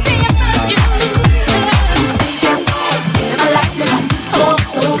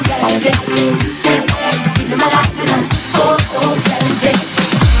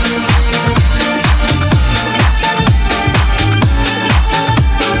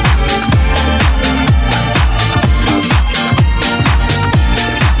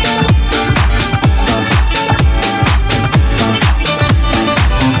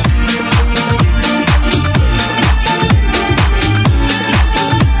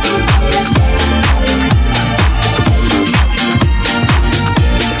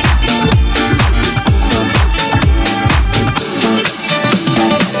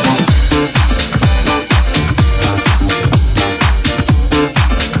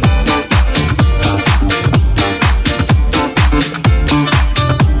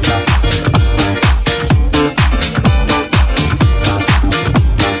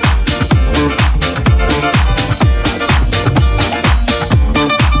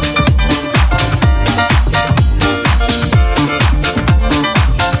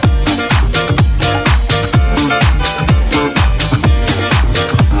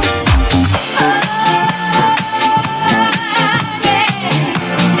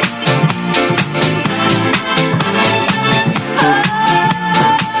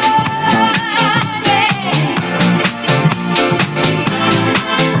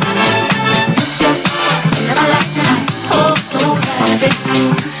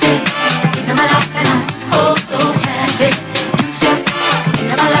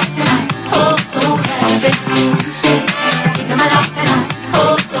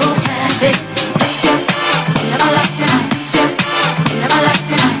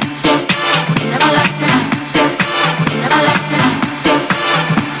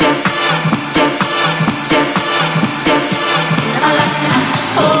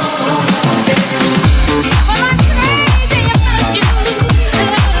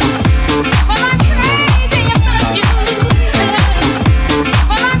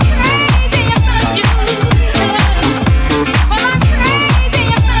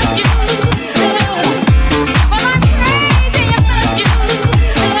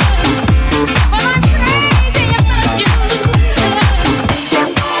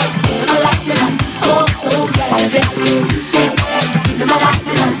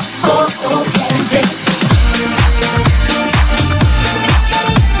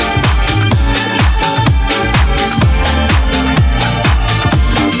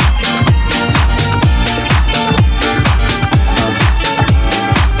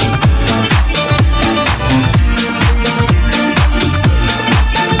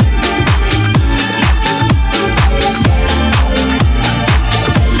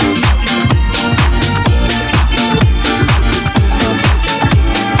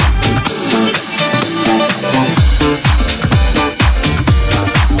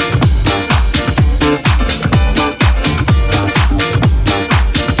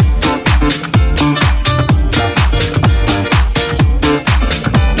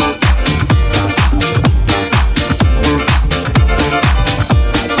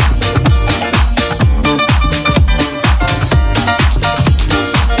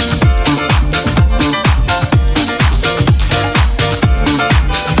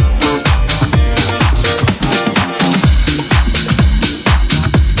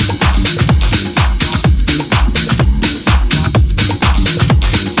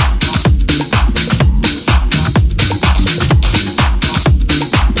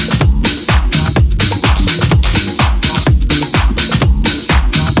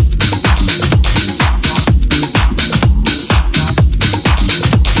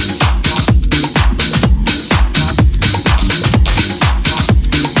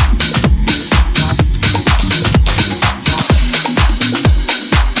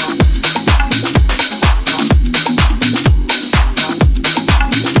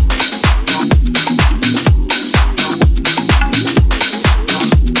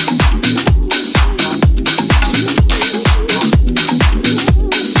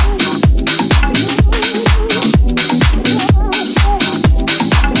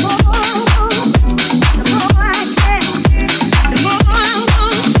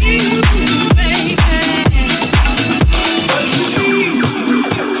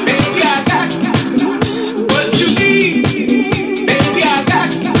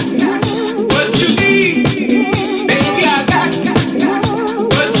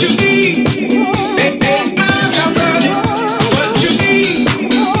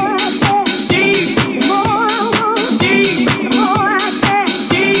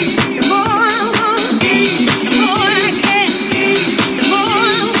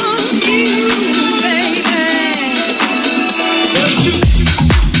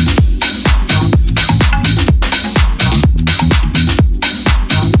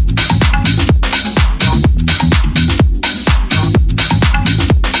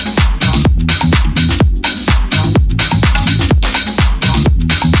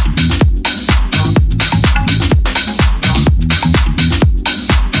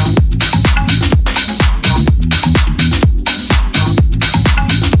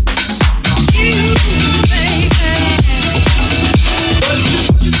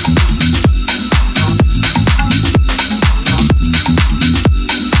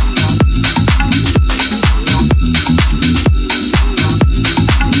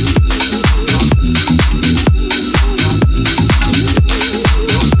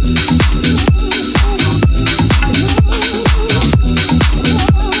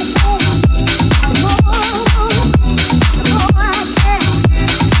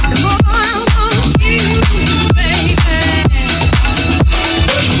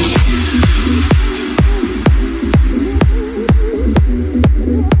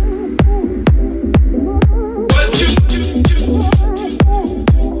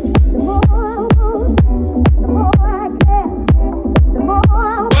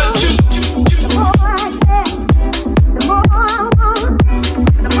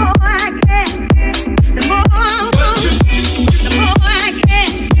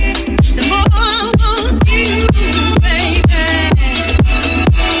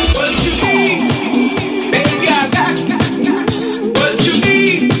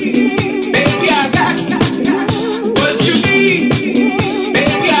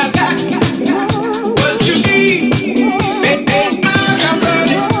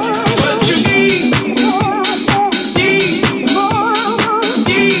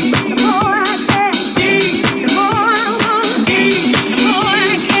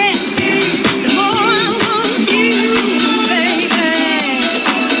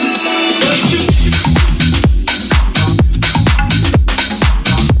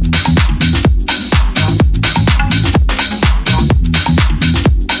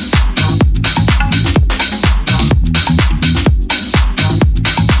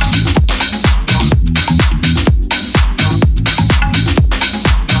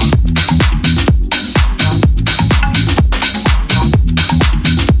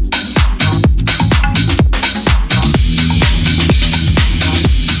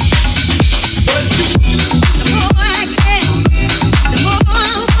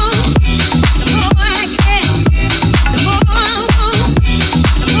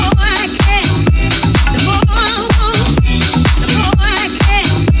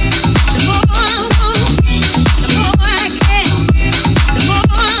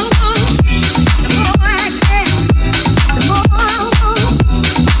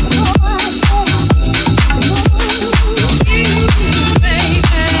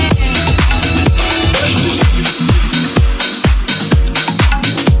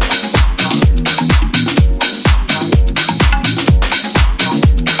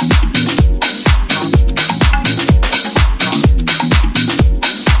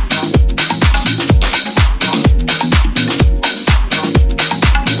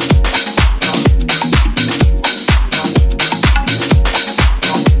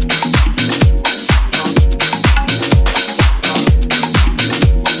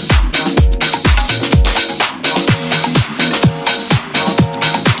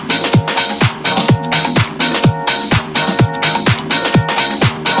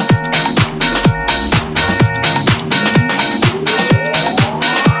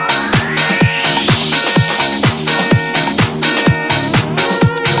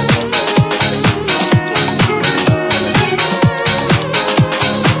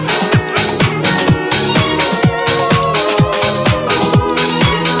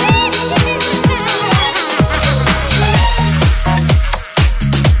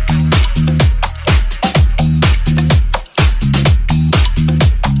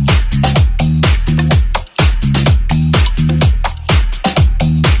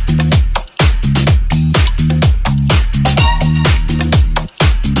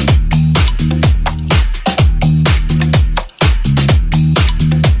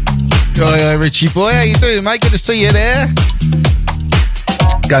 Richie boy. How you doing, mate? Good to see you there.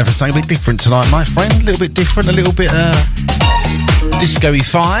 Going for something a bit different tonight, my friend. A little bit different, a little bit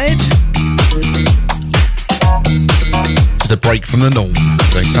disco-ified. Just a break from the norm,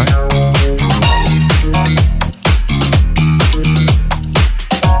 as they say.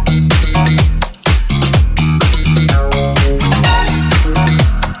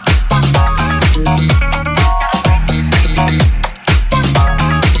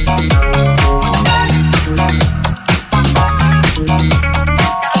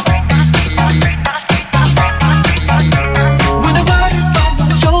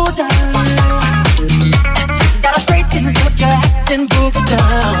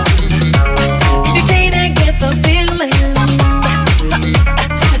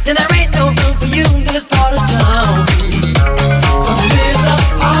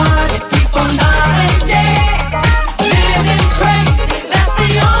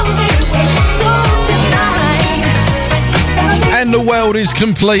 Is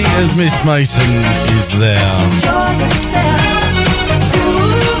complete as Miss Mason is there.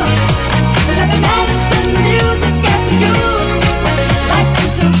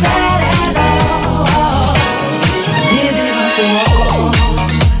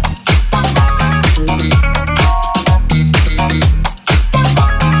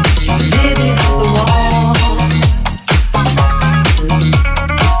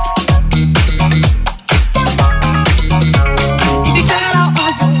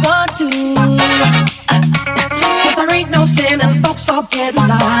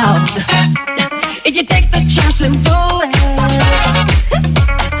 If you take the chance and do it,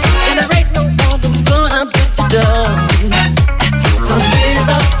 and there ain't no one who's gonna beat you down. 'Cause we're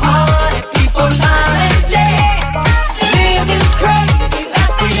the party people night and day, living crazy,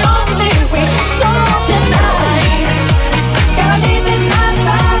 that's the only way. So tonight, gotta leave the night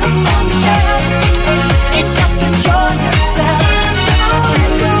right up on the shelf and just enjoy yourself.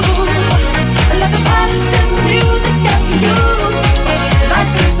 Let the body send the music up to you.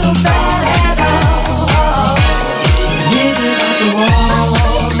 Life is so bad at all.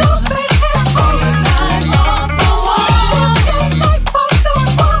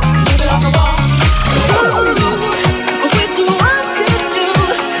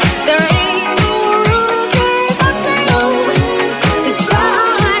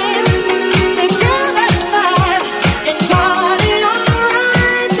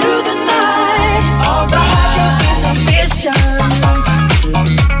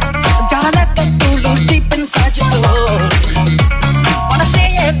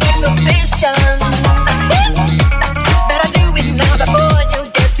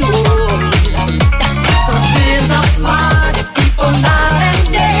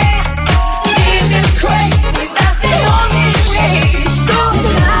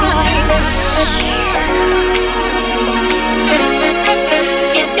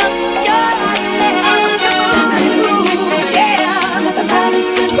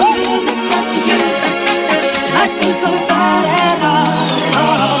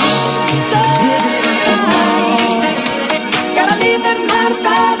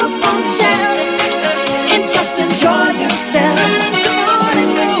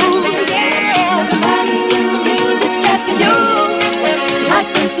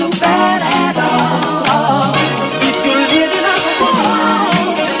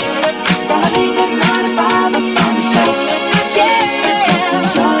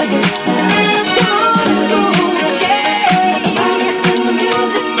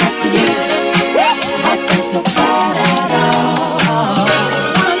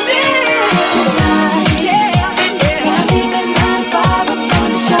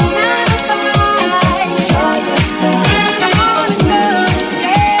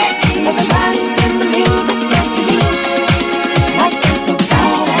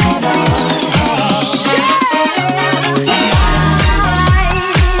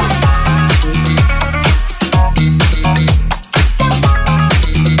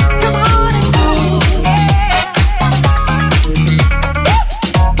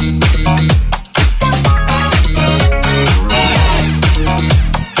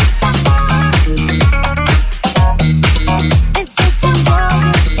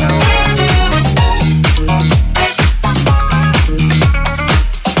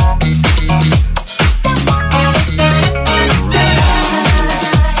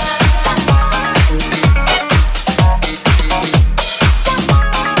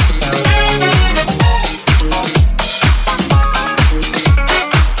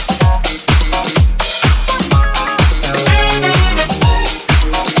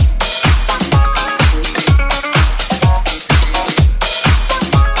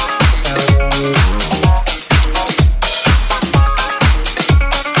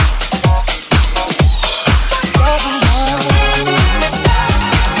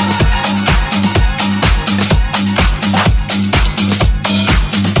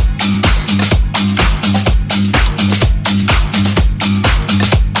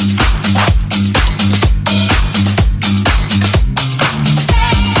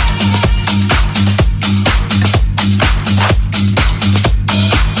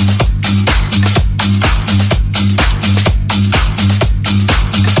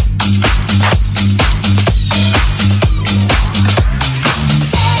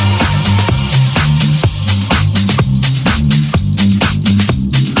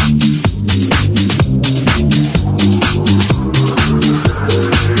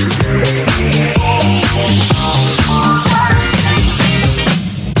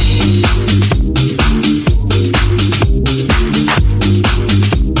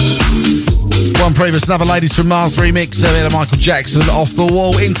 Rebus, another Ladies from Mars remix. Bit of Michael Jackson, Off the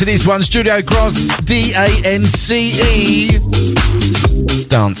Wall. Into this one, Studio Cross, D-A-N-C-E.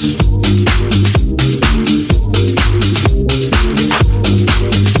 Dance.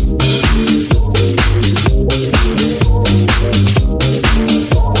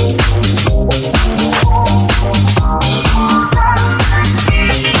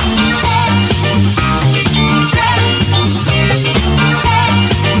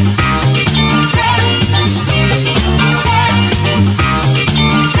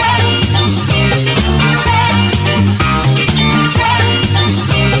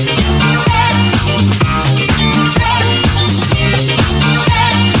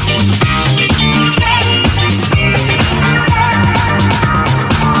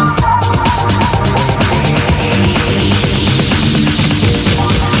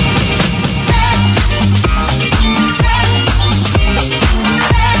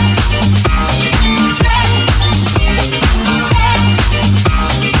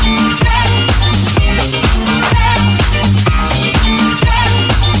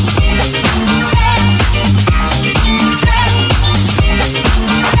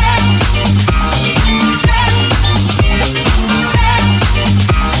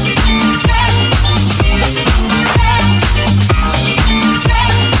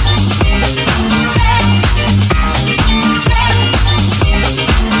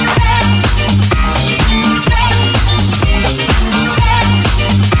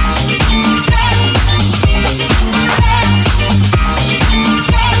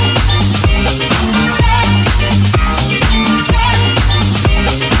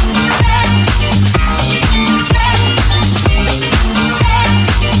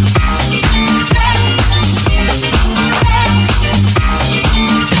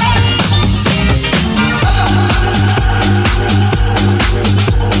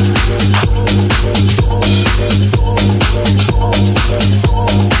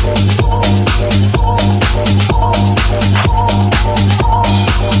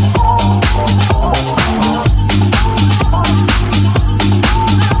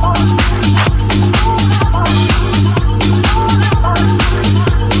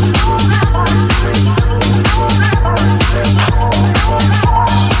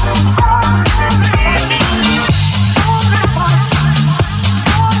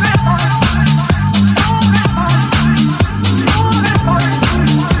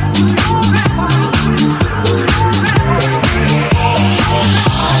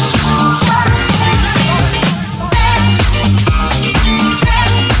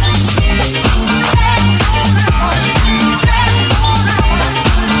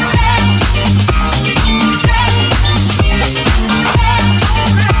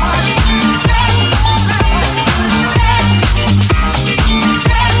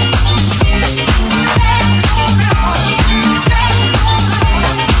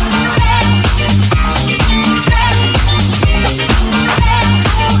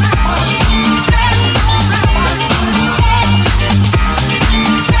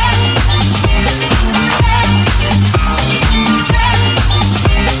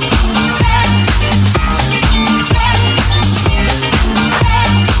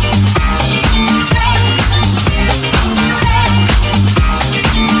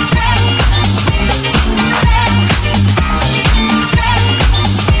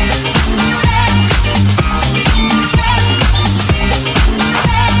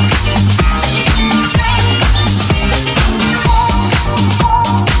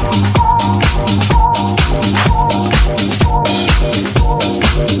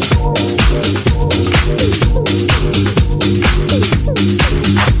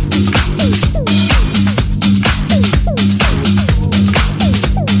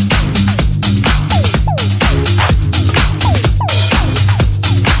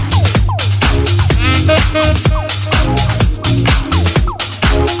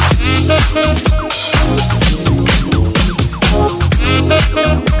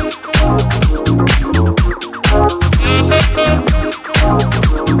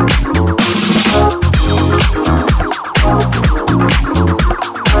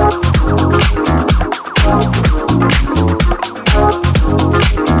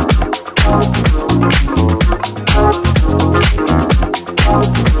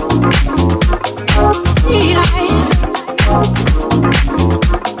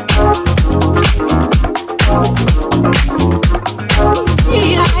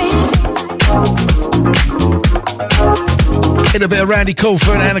 In a bit of Randy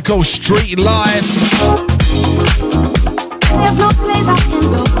Crawford and Anna Cole Street Live. There's no place I can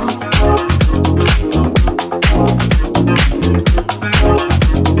go.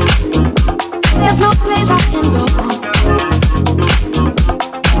 There's no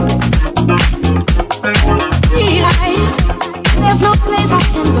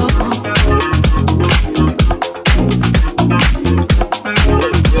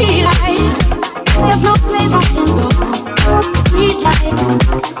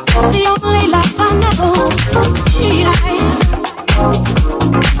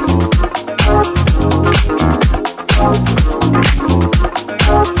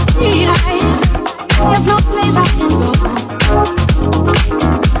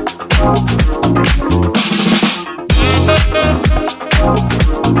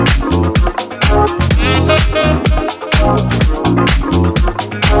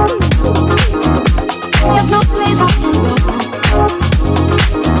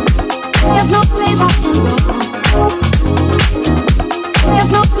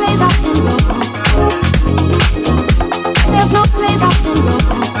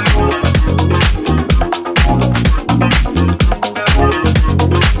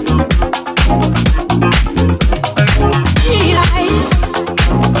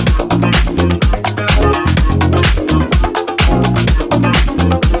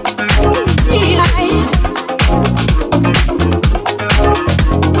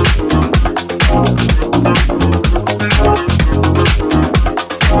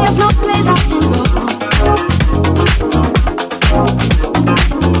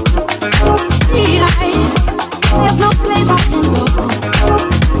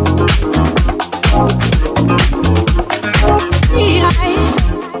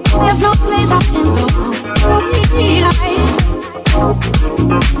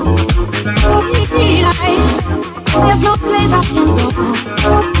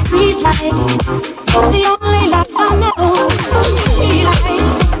Sweet life, it's the only life I know. Sweet life,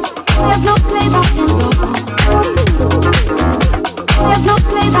 there's no place I can go. There's no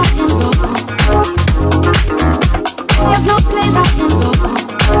place I can go. There's no place I can go.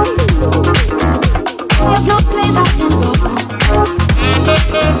 There's no place I can go. There's no place I can go.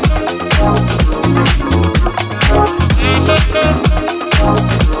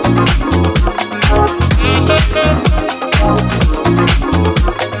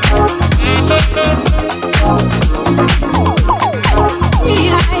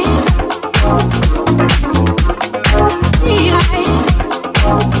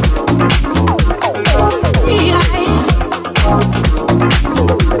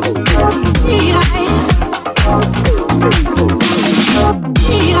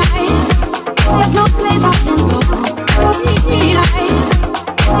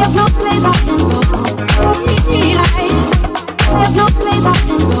 There's no place I can go. There's no place I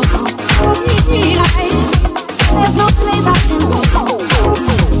can go. There's no place I can go.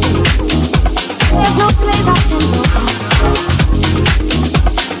 There's no place I can go.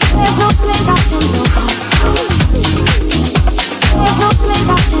 There's no place I can go. There's no place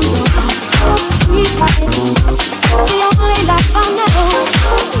I can go. Sweet life, the only life I know.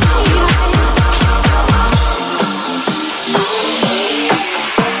 Sweet life.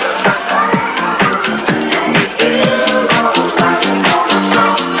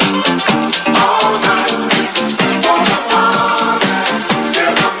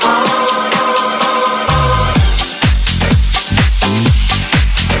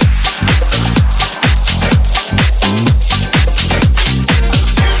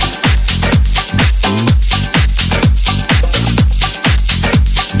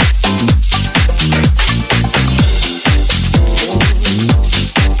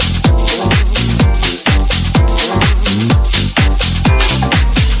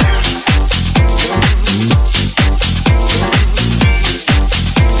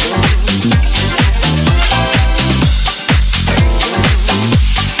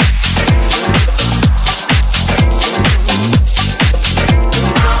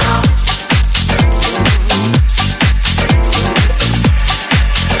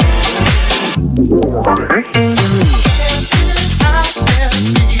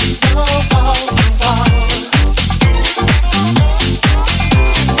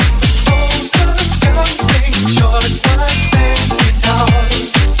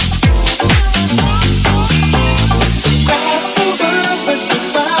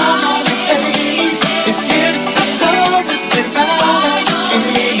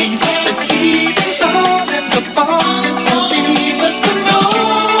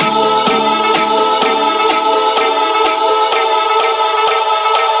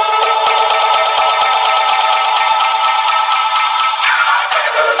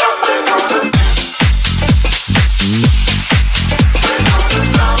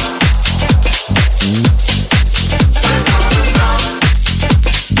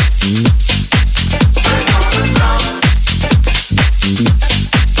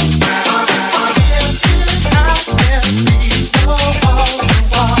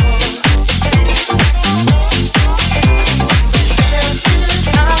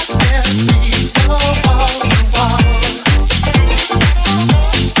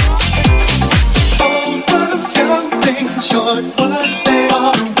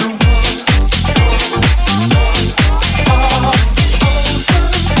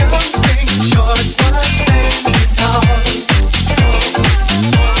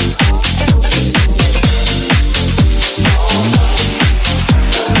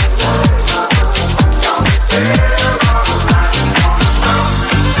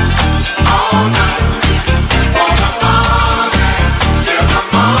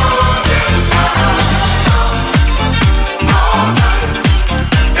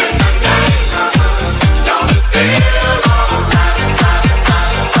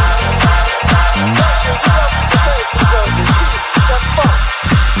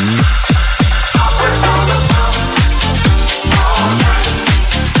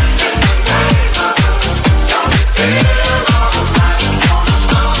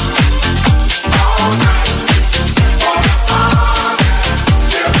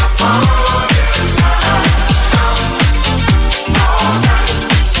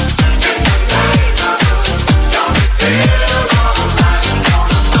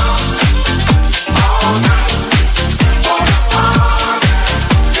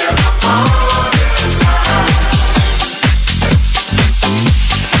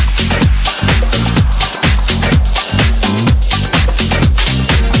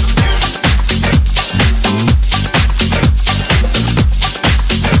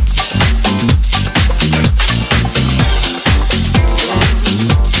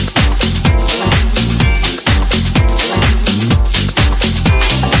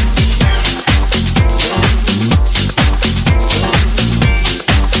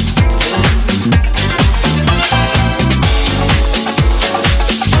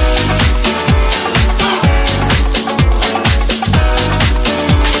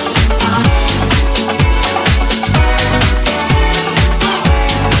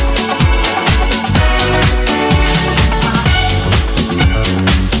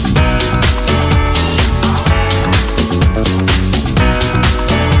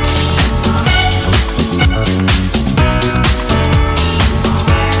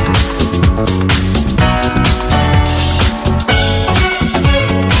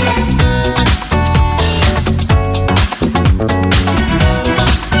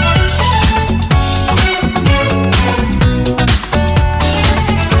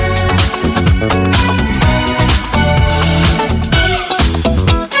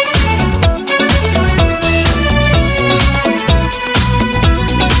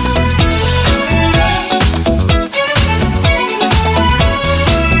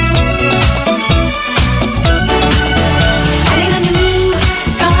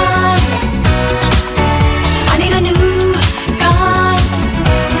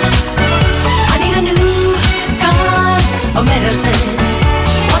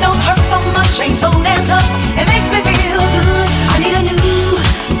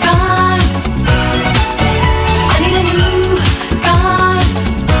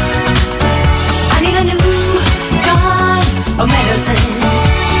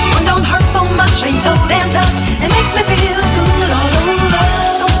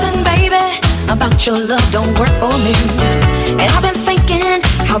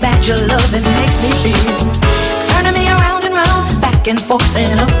 me feel. Turning me around and round, back and forth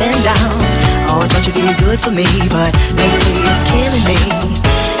and up and down. Always thought you'd be good for me, but lately it's killing me.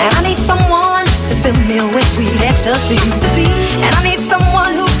 And I need someone to fill me with sweet ecstasies. And I need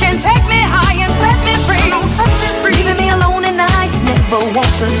someone who can take me high and set me free. Leaving me alone at night, never want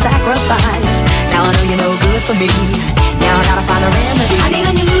to sacrifice. Now I know you're no good for me. Now I gotta find a remedy. I need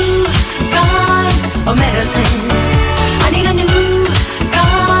a new kind of medicine. I need a new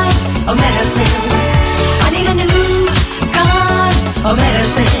kind of medicine. I need a new kind of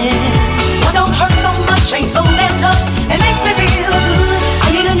medicine. What don't hurt so much, ain't so damn tough. It makes me feel good. I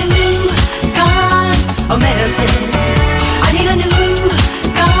need a new kind of medicine. I need a new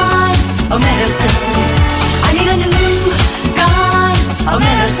kind of medicine. I need a new kind of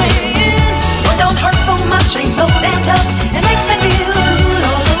medicine. What don't hurt so much, ain't so damn tough. It makes me feel good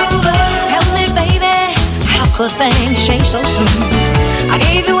all over. Tell me, baby, how could things change so soon? I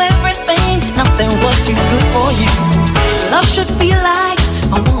gave you everything, nothing was too good for you. Love should feel like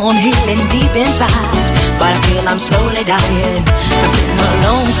a warm healing deep inside, but I feel I'm slowly dying, I'm sitting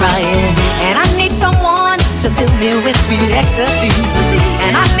alone crying. And I need someone to fill me with sweet ecstasies.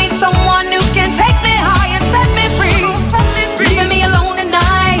 And I need someone who can take me high and set me free. Leaving me alone at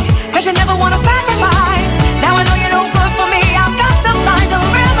night, cause you never wanna sacrifice. Now I know you're no good for me, I've got to find a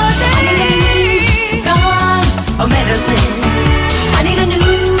remedy. I need a new kind of medicine. I need a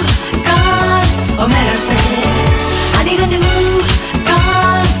new kind of medicine. I need a new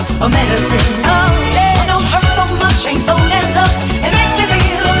kind of medicine. Oh, yeah. It don't hurt so much, ain't so damn tough. It makes me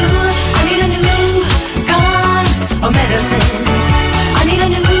feel good. I need a new kind of medicine. I need a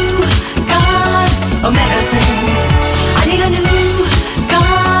new kind of medicine. I need a new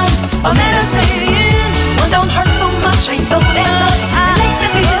kind of medicine. One don't hurt so much, ain't so damn tough. It makes me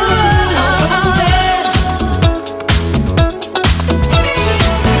feel good. Oh, yeah.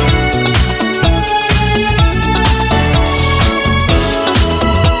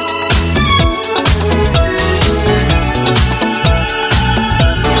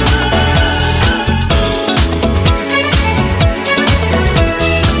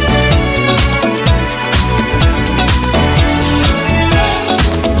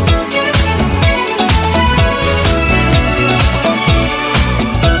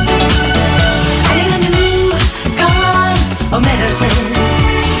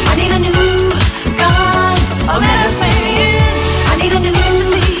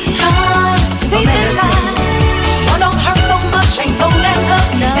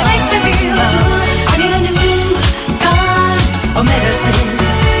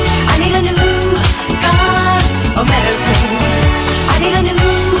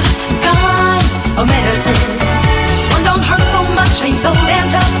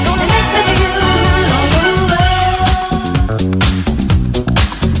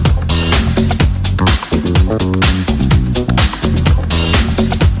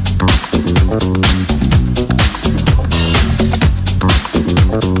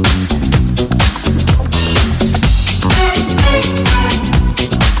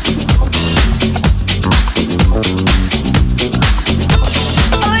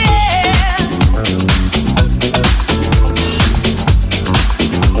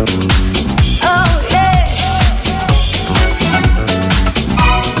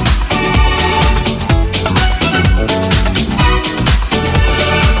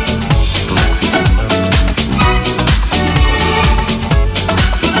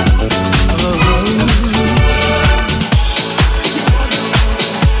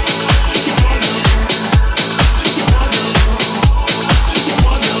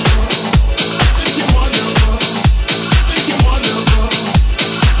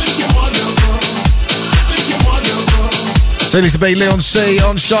 So this will be Leon C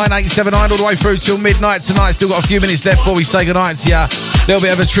on Shine 879 all the way through till midnight tonight. Still got a few minutes left before we say goodnight to you. A little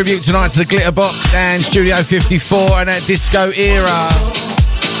bit of a tribute tonight to the Glitter Box and Studio 54 and that disco era.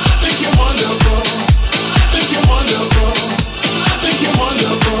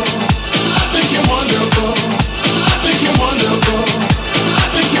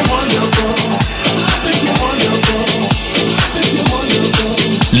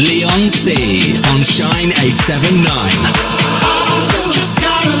 Leon C on Shine 879. Just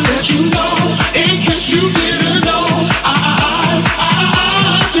gotta let you know, in case you didn't know,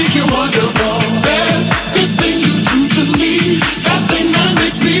 I think you're wonderful. There's this thing you do to me, that thing that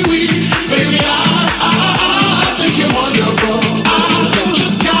makes me weak. Baby,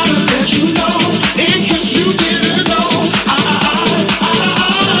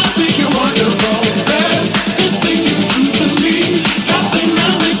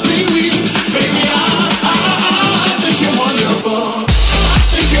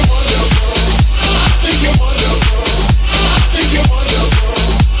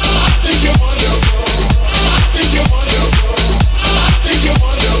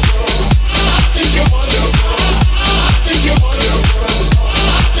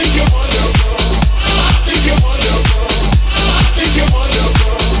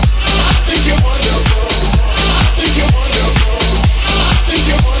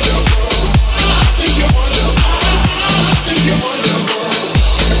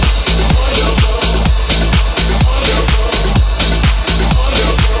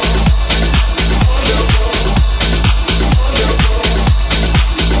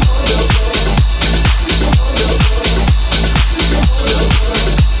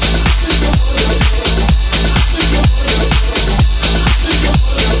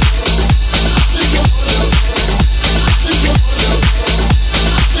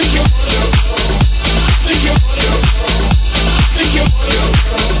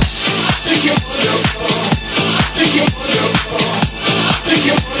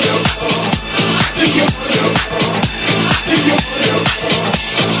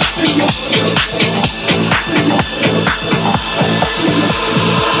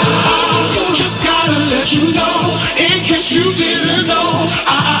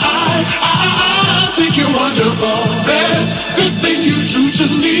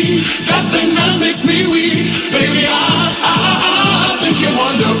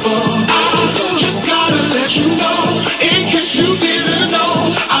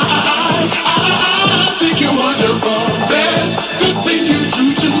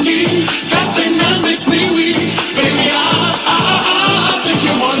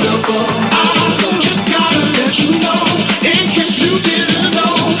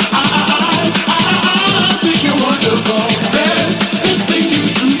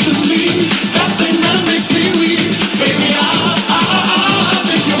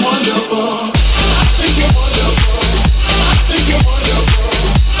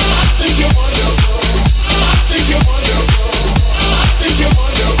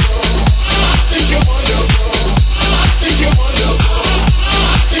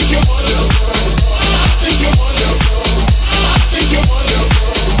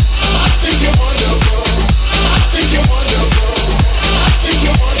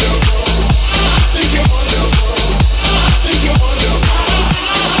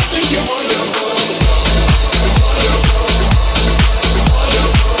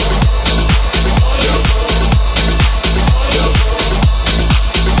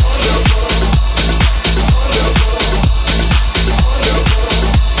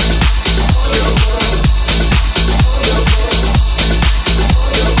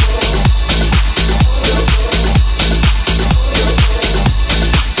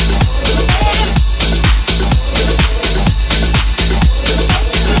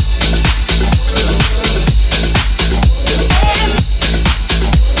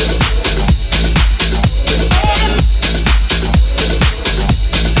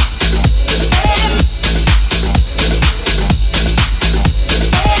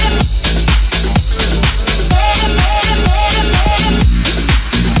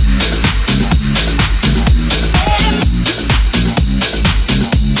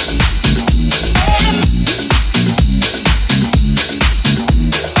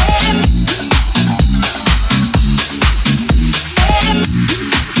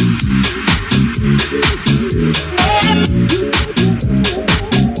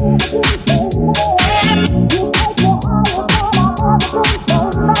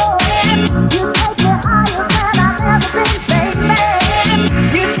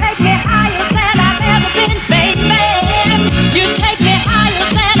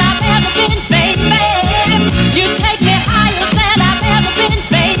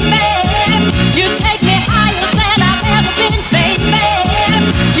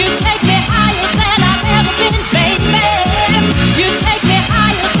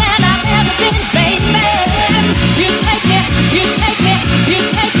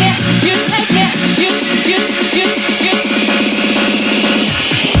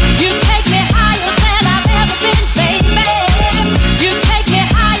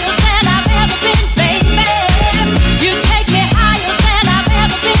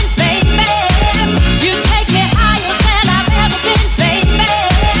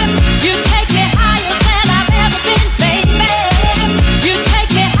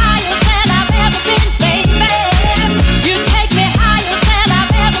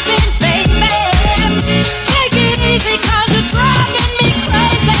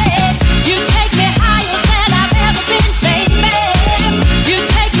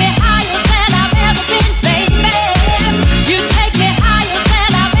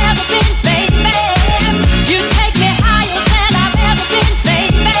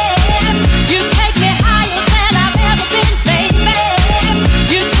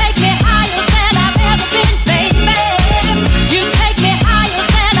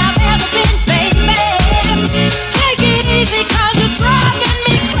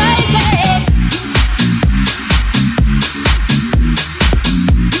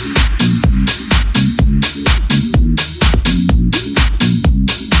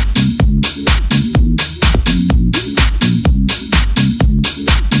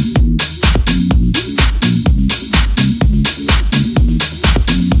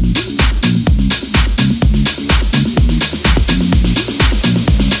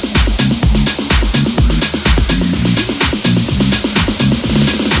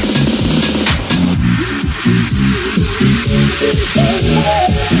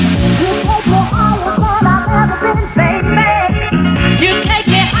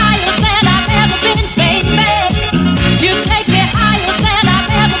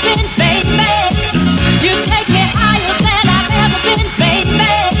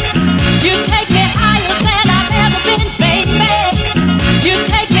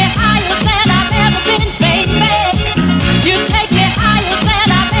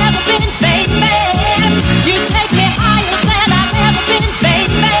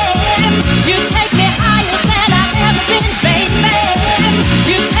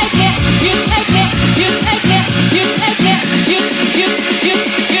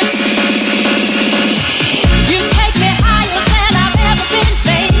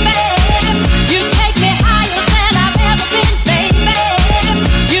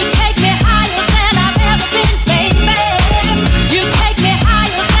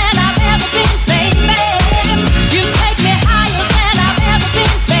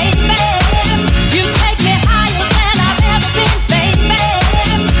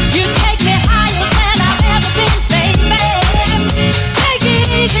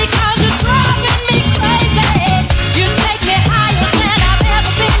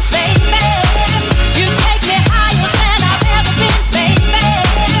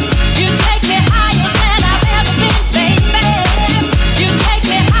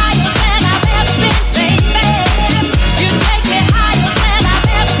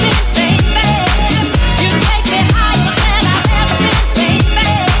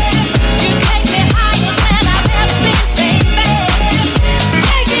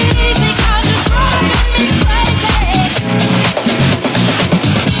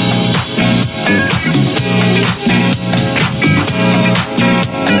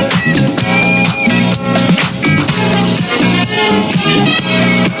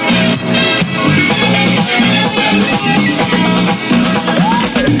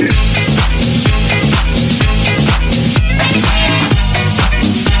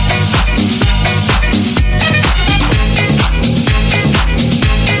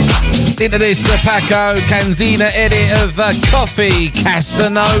 kicked into this Paco Canzina edit of Coffee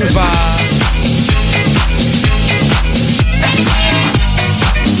Casanova.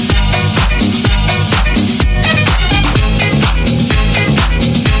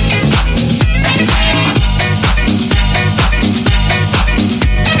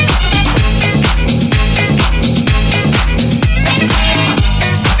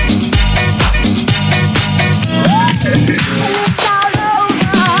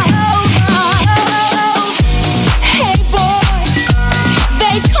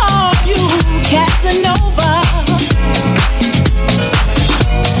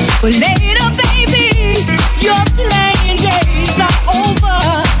 But later, baby, your playing days are over.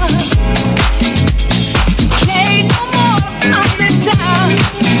 Play no more of the time.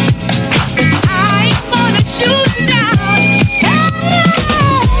 I ain't gonna shoot you down. Hey,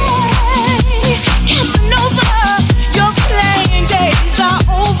 Casanova, your playing days are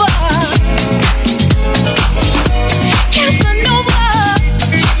over. Casanova,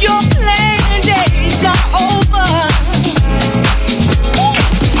 your playing days are over.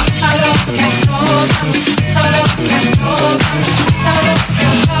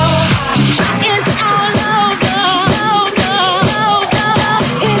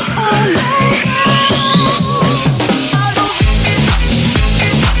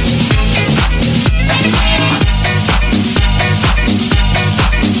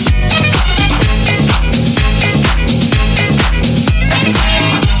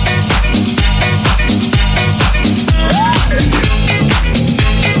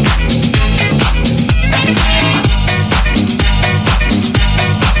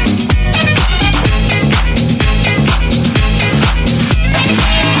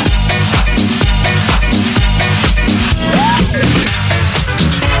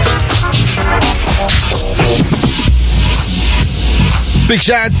 Big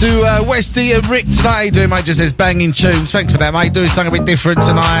shout out to Westy and Rick tonight. How you doing, mate? Just says banging tunes. Thanks for that, mate. Doing something a bit different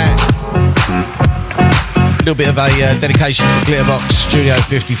tonight. A little bit of a dedication to Glitterbox Studio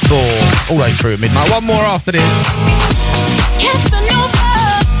 54 all the way through at midnight. One more after this.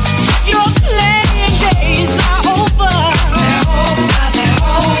 Casanova, your playing days are over.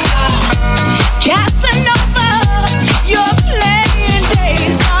 Casanova, your playing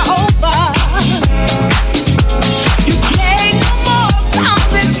days are over. You play no more around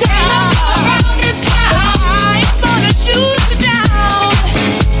this town. I ain't gonna shoot you down.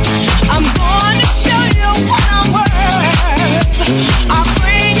 I'm gonna show you what I'm worth. I'll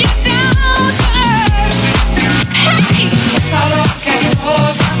bring you down to earth. Hey! Solo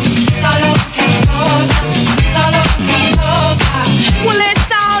Casanova, solo Casanova, solo Casanova. Well,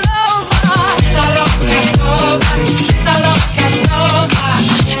 it's all over. Solo Casanova, solo Casanova.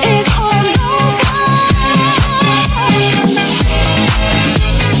 It's all over.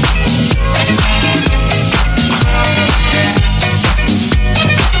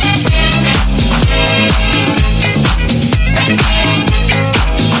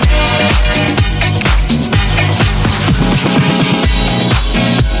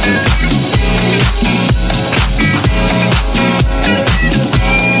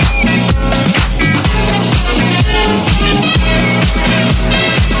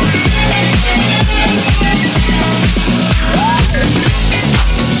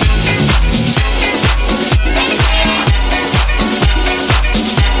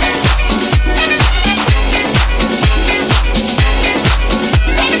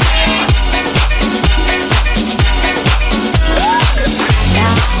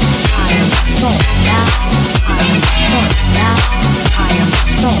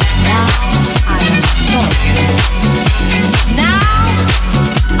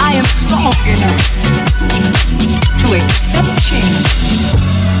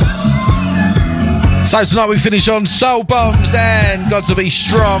 So tonight we finish on Soul Bombs and Got to Be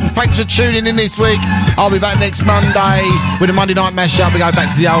Strong. Thanks for tuning in this week. I'll be back next Monday with a Monday night mashup. We go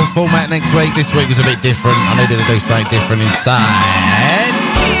back to the old format next week. This week was a bit different. I needed to do something different inside.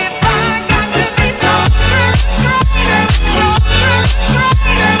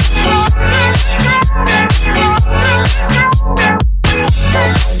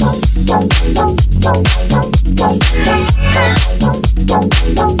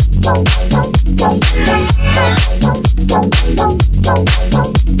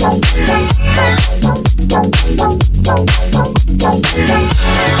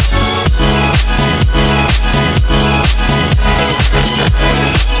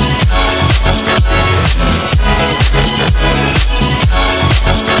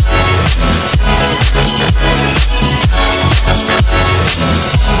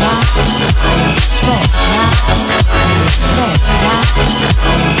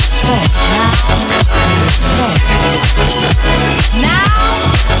 Stop.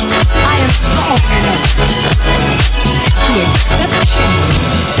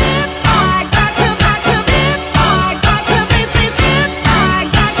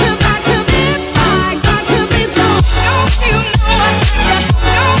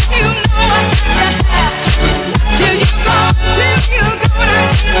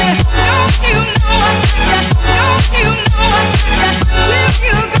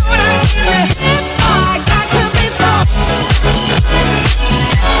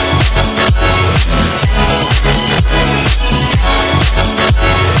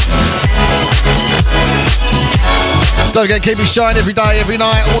 Don't forget, keep it shine every day, every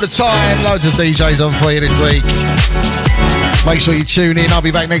night, all the time. Loads of DJs on for you this week. Make sure you tune in. I'll be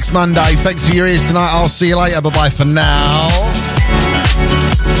back next Monday. Thanks for your ears tonight. I'll see you later. Bye-bye for now.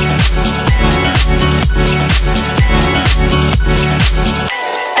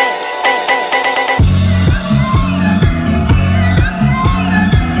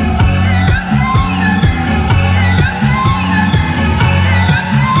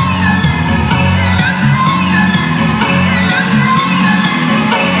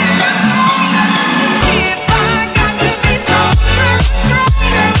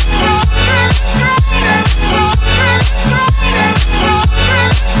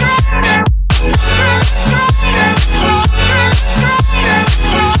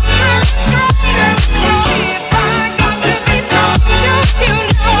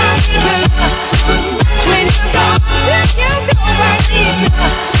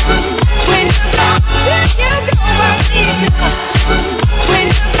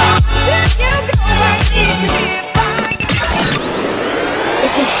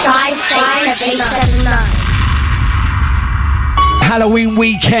 Halloween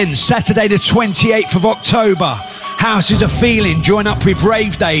weekend, Saturday the 28th of October. Houses are feeling. Join up with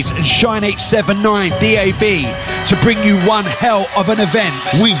Rave Days and Shine 879 DAB to bring you one hell of an event.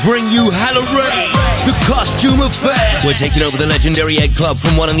 We bring you Halloween, the costume affair. We're taking over the legendary Egg Club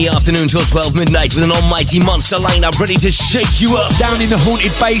from 1 in the afternoon till 12 midnight with an almighty monster lineup ready to shake you up. Down in the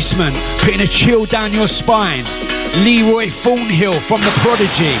haunted basement, putting a chill down your spine. Leroy Thornhill from The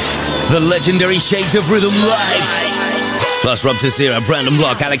Prodigy. The legendary Shades of Rhythm live. Plus Rob Tessera, Brandon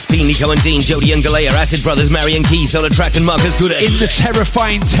Block, Alex P, Nico and Dean, Jody and Galea, Acid Brothers, Marion Key, Solar Track and Marcus Gooder. In the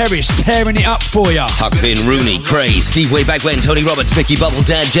terrifying terrace, tearing it up for ya. Huck Finn, Rooney, Craze, Steve Way Back When, Tony Roberts, Mickey Bubble,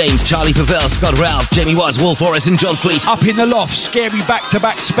 Dan James, Charlie Favell, Scott Ralph, Jamie Watts, Wolf Forrest and John Fleet. Up in the loft, scary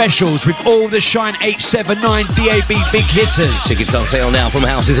back-to-back specials with all the Shine 879 DAB big hitters. Tickets on sale now from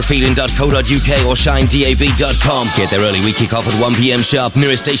housesofeeling.co.uk or shinedab.com. Get there early, we kick off at 1 p.m. sharp,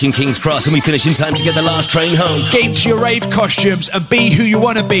 nearest station King's Cross, and we finish in time to get the last train home. Get into your rave costumes and be who you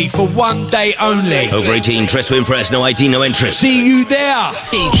want to be for one day only. Over 18, dress to impress, no ID, no entrance. See you there.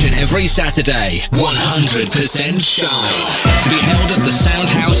 Each and every Saturday, 100% Shine. To be held at the Sound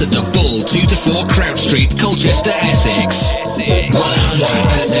House at the Bull, 2 to 4 Crouch Street, Colchester, Essex.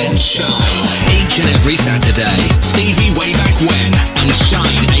 100% Shine. Each and every Saturday, Stevie Way Back When and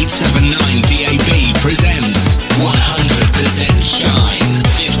Shine 879 DAB presents 100% Shine.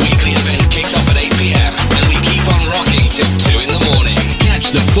 This weekly event kicks off at 8 p.m. and we keep on rocking till 2 in the morning. Catch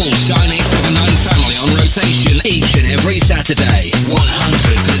the full Shine 879 family on rotation each and every Saturday. 100%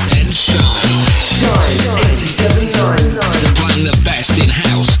 Shine. Shine 879. Supplying the best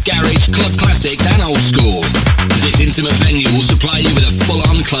in-house, garage, club classics and old school. This intimate venue will supply you with a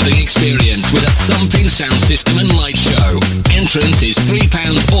full-on clubbing experience with a thumping sound system and light show. Entrance is £3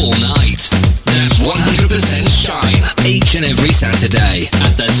 all night. That's 100% Shine each and every Saturday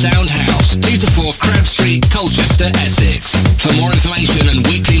at the Sound House, 2 to 4 Crab Street, Colchester, Essex. For more information and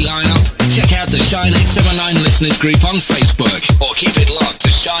weekly lineup, check out the Shine 879 listeners group on Facebook or keep it locked to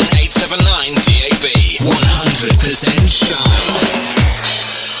Shine 879 DAB. 100% Shine.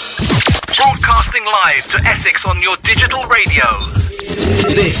 Broadcasting live to Essex on your digital radio.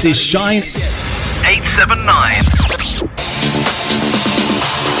 This is Shine 879.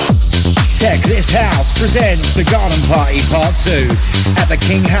 Tech This House presents the Garden Party Part 2 at the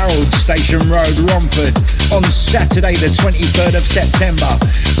King Harold Station Road, Romford on Saturday the 23rd of September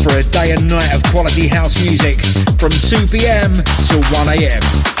for a day and night of quality house music from 2 p.m. till 1 a.m.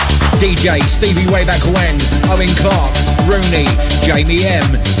 DJ Stevie Way Back When, Owen Clark, Rooney, Jamie M,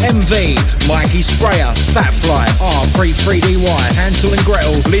 MV, Mikey Sprayer, Fatfly, R33DY, Hansel and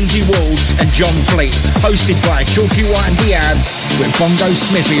Gretel, Lindsay Ward and John Fleet. Hosted by Chalky White and Diabs with Bongo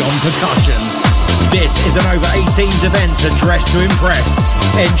Smithy on percussion. This is an over 18s event to dress to impress.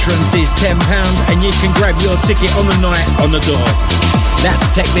 Entrance is £10 and you can grab your ticket on the night on the door.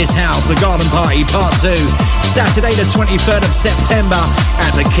 That's Tech This House, the Garden Party Part 2, Saturday the 23rd of September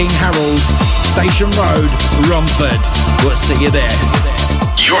at the King Harold Station Road, Romford. We'll see you there.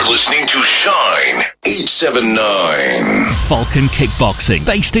 You're listening to Shine 879. Falcon Kickboxing,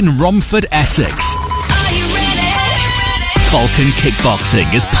 based in Romford, Essex. Falcon Kickboxing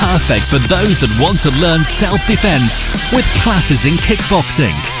is perfect for those that want to learn self-defense with classes in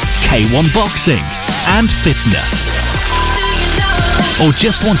kickboxing, K1 boxing and fitness. Or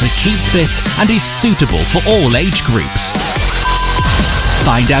just want to keep fit and is suitable for all age groups.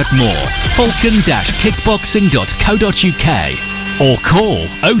 Find out more, falcon-kickboxing.co.uk or call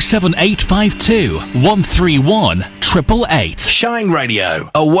 07852 131 888. Shine Radio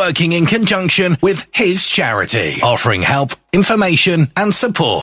are working in conjunction with his charity, offering help, information and support.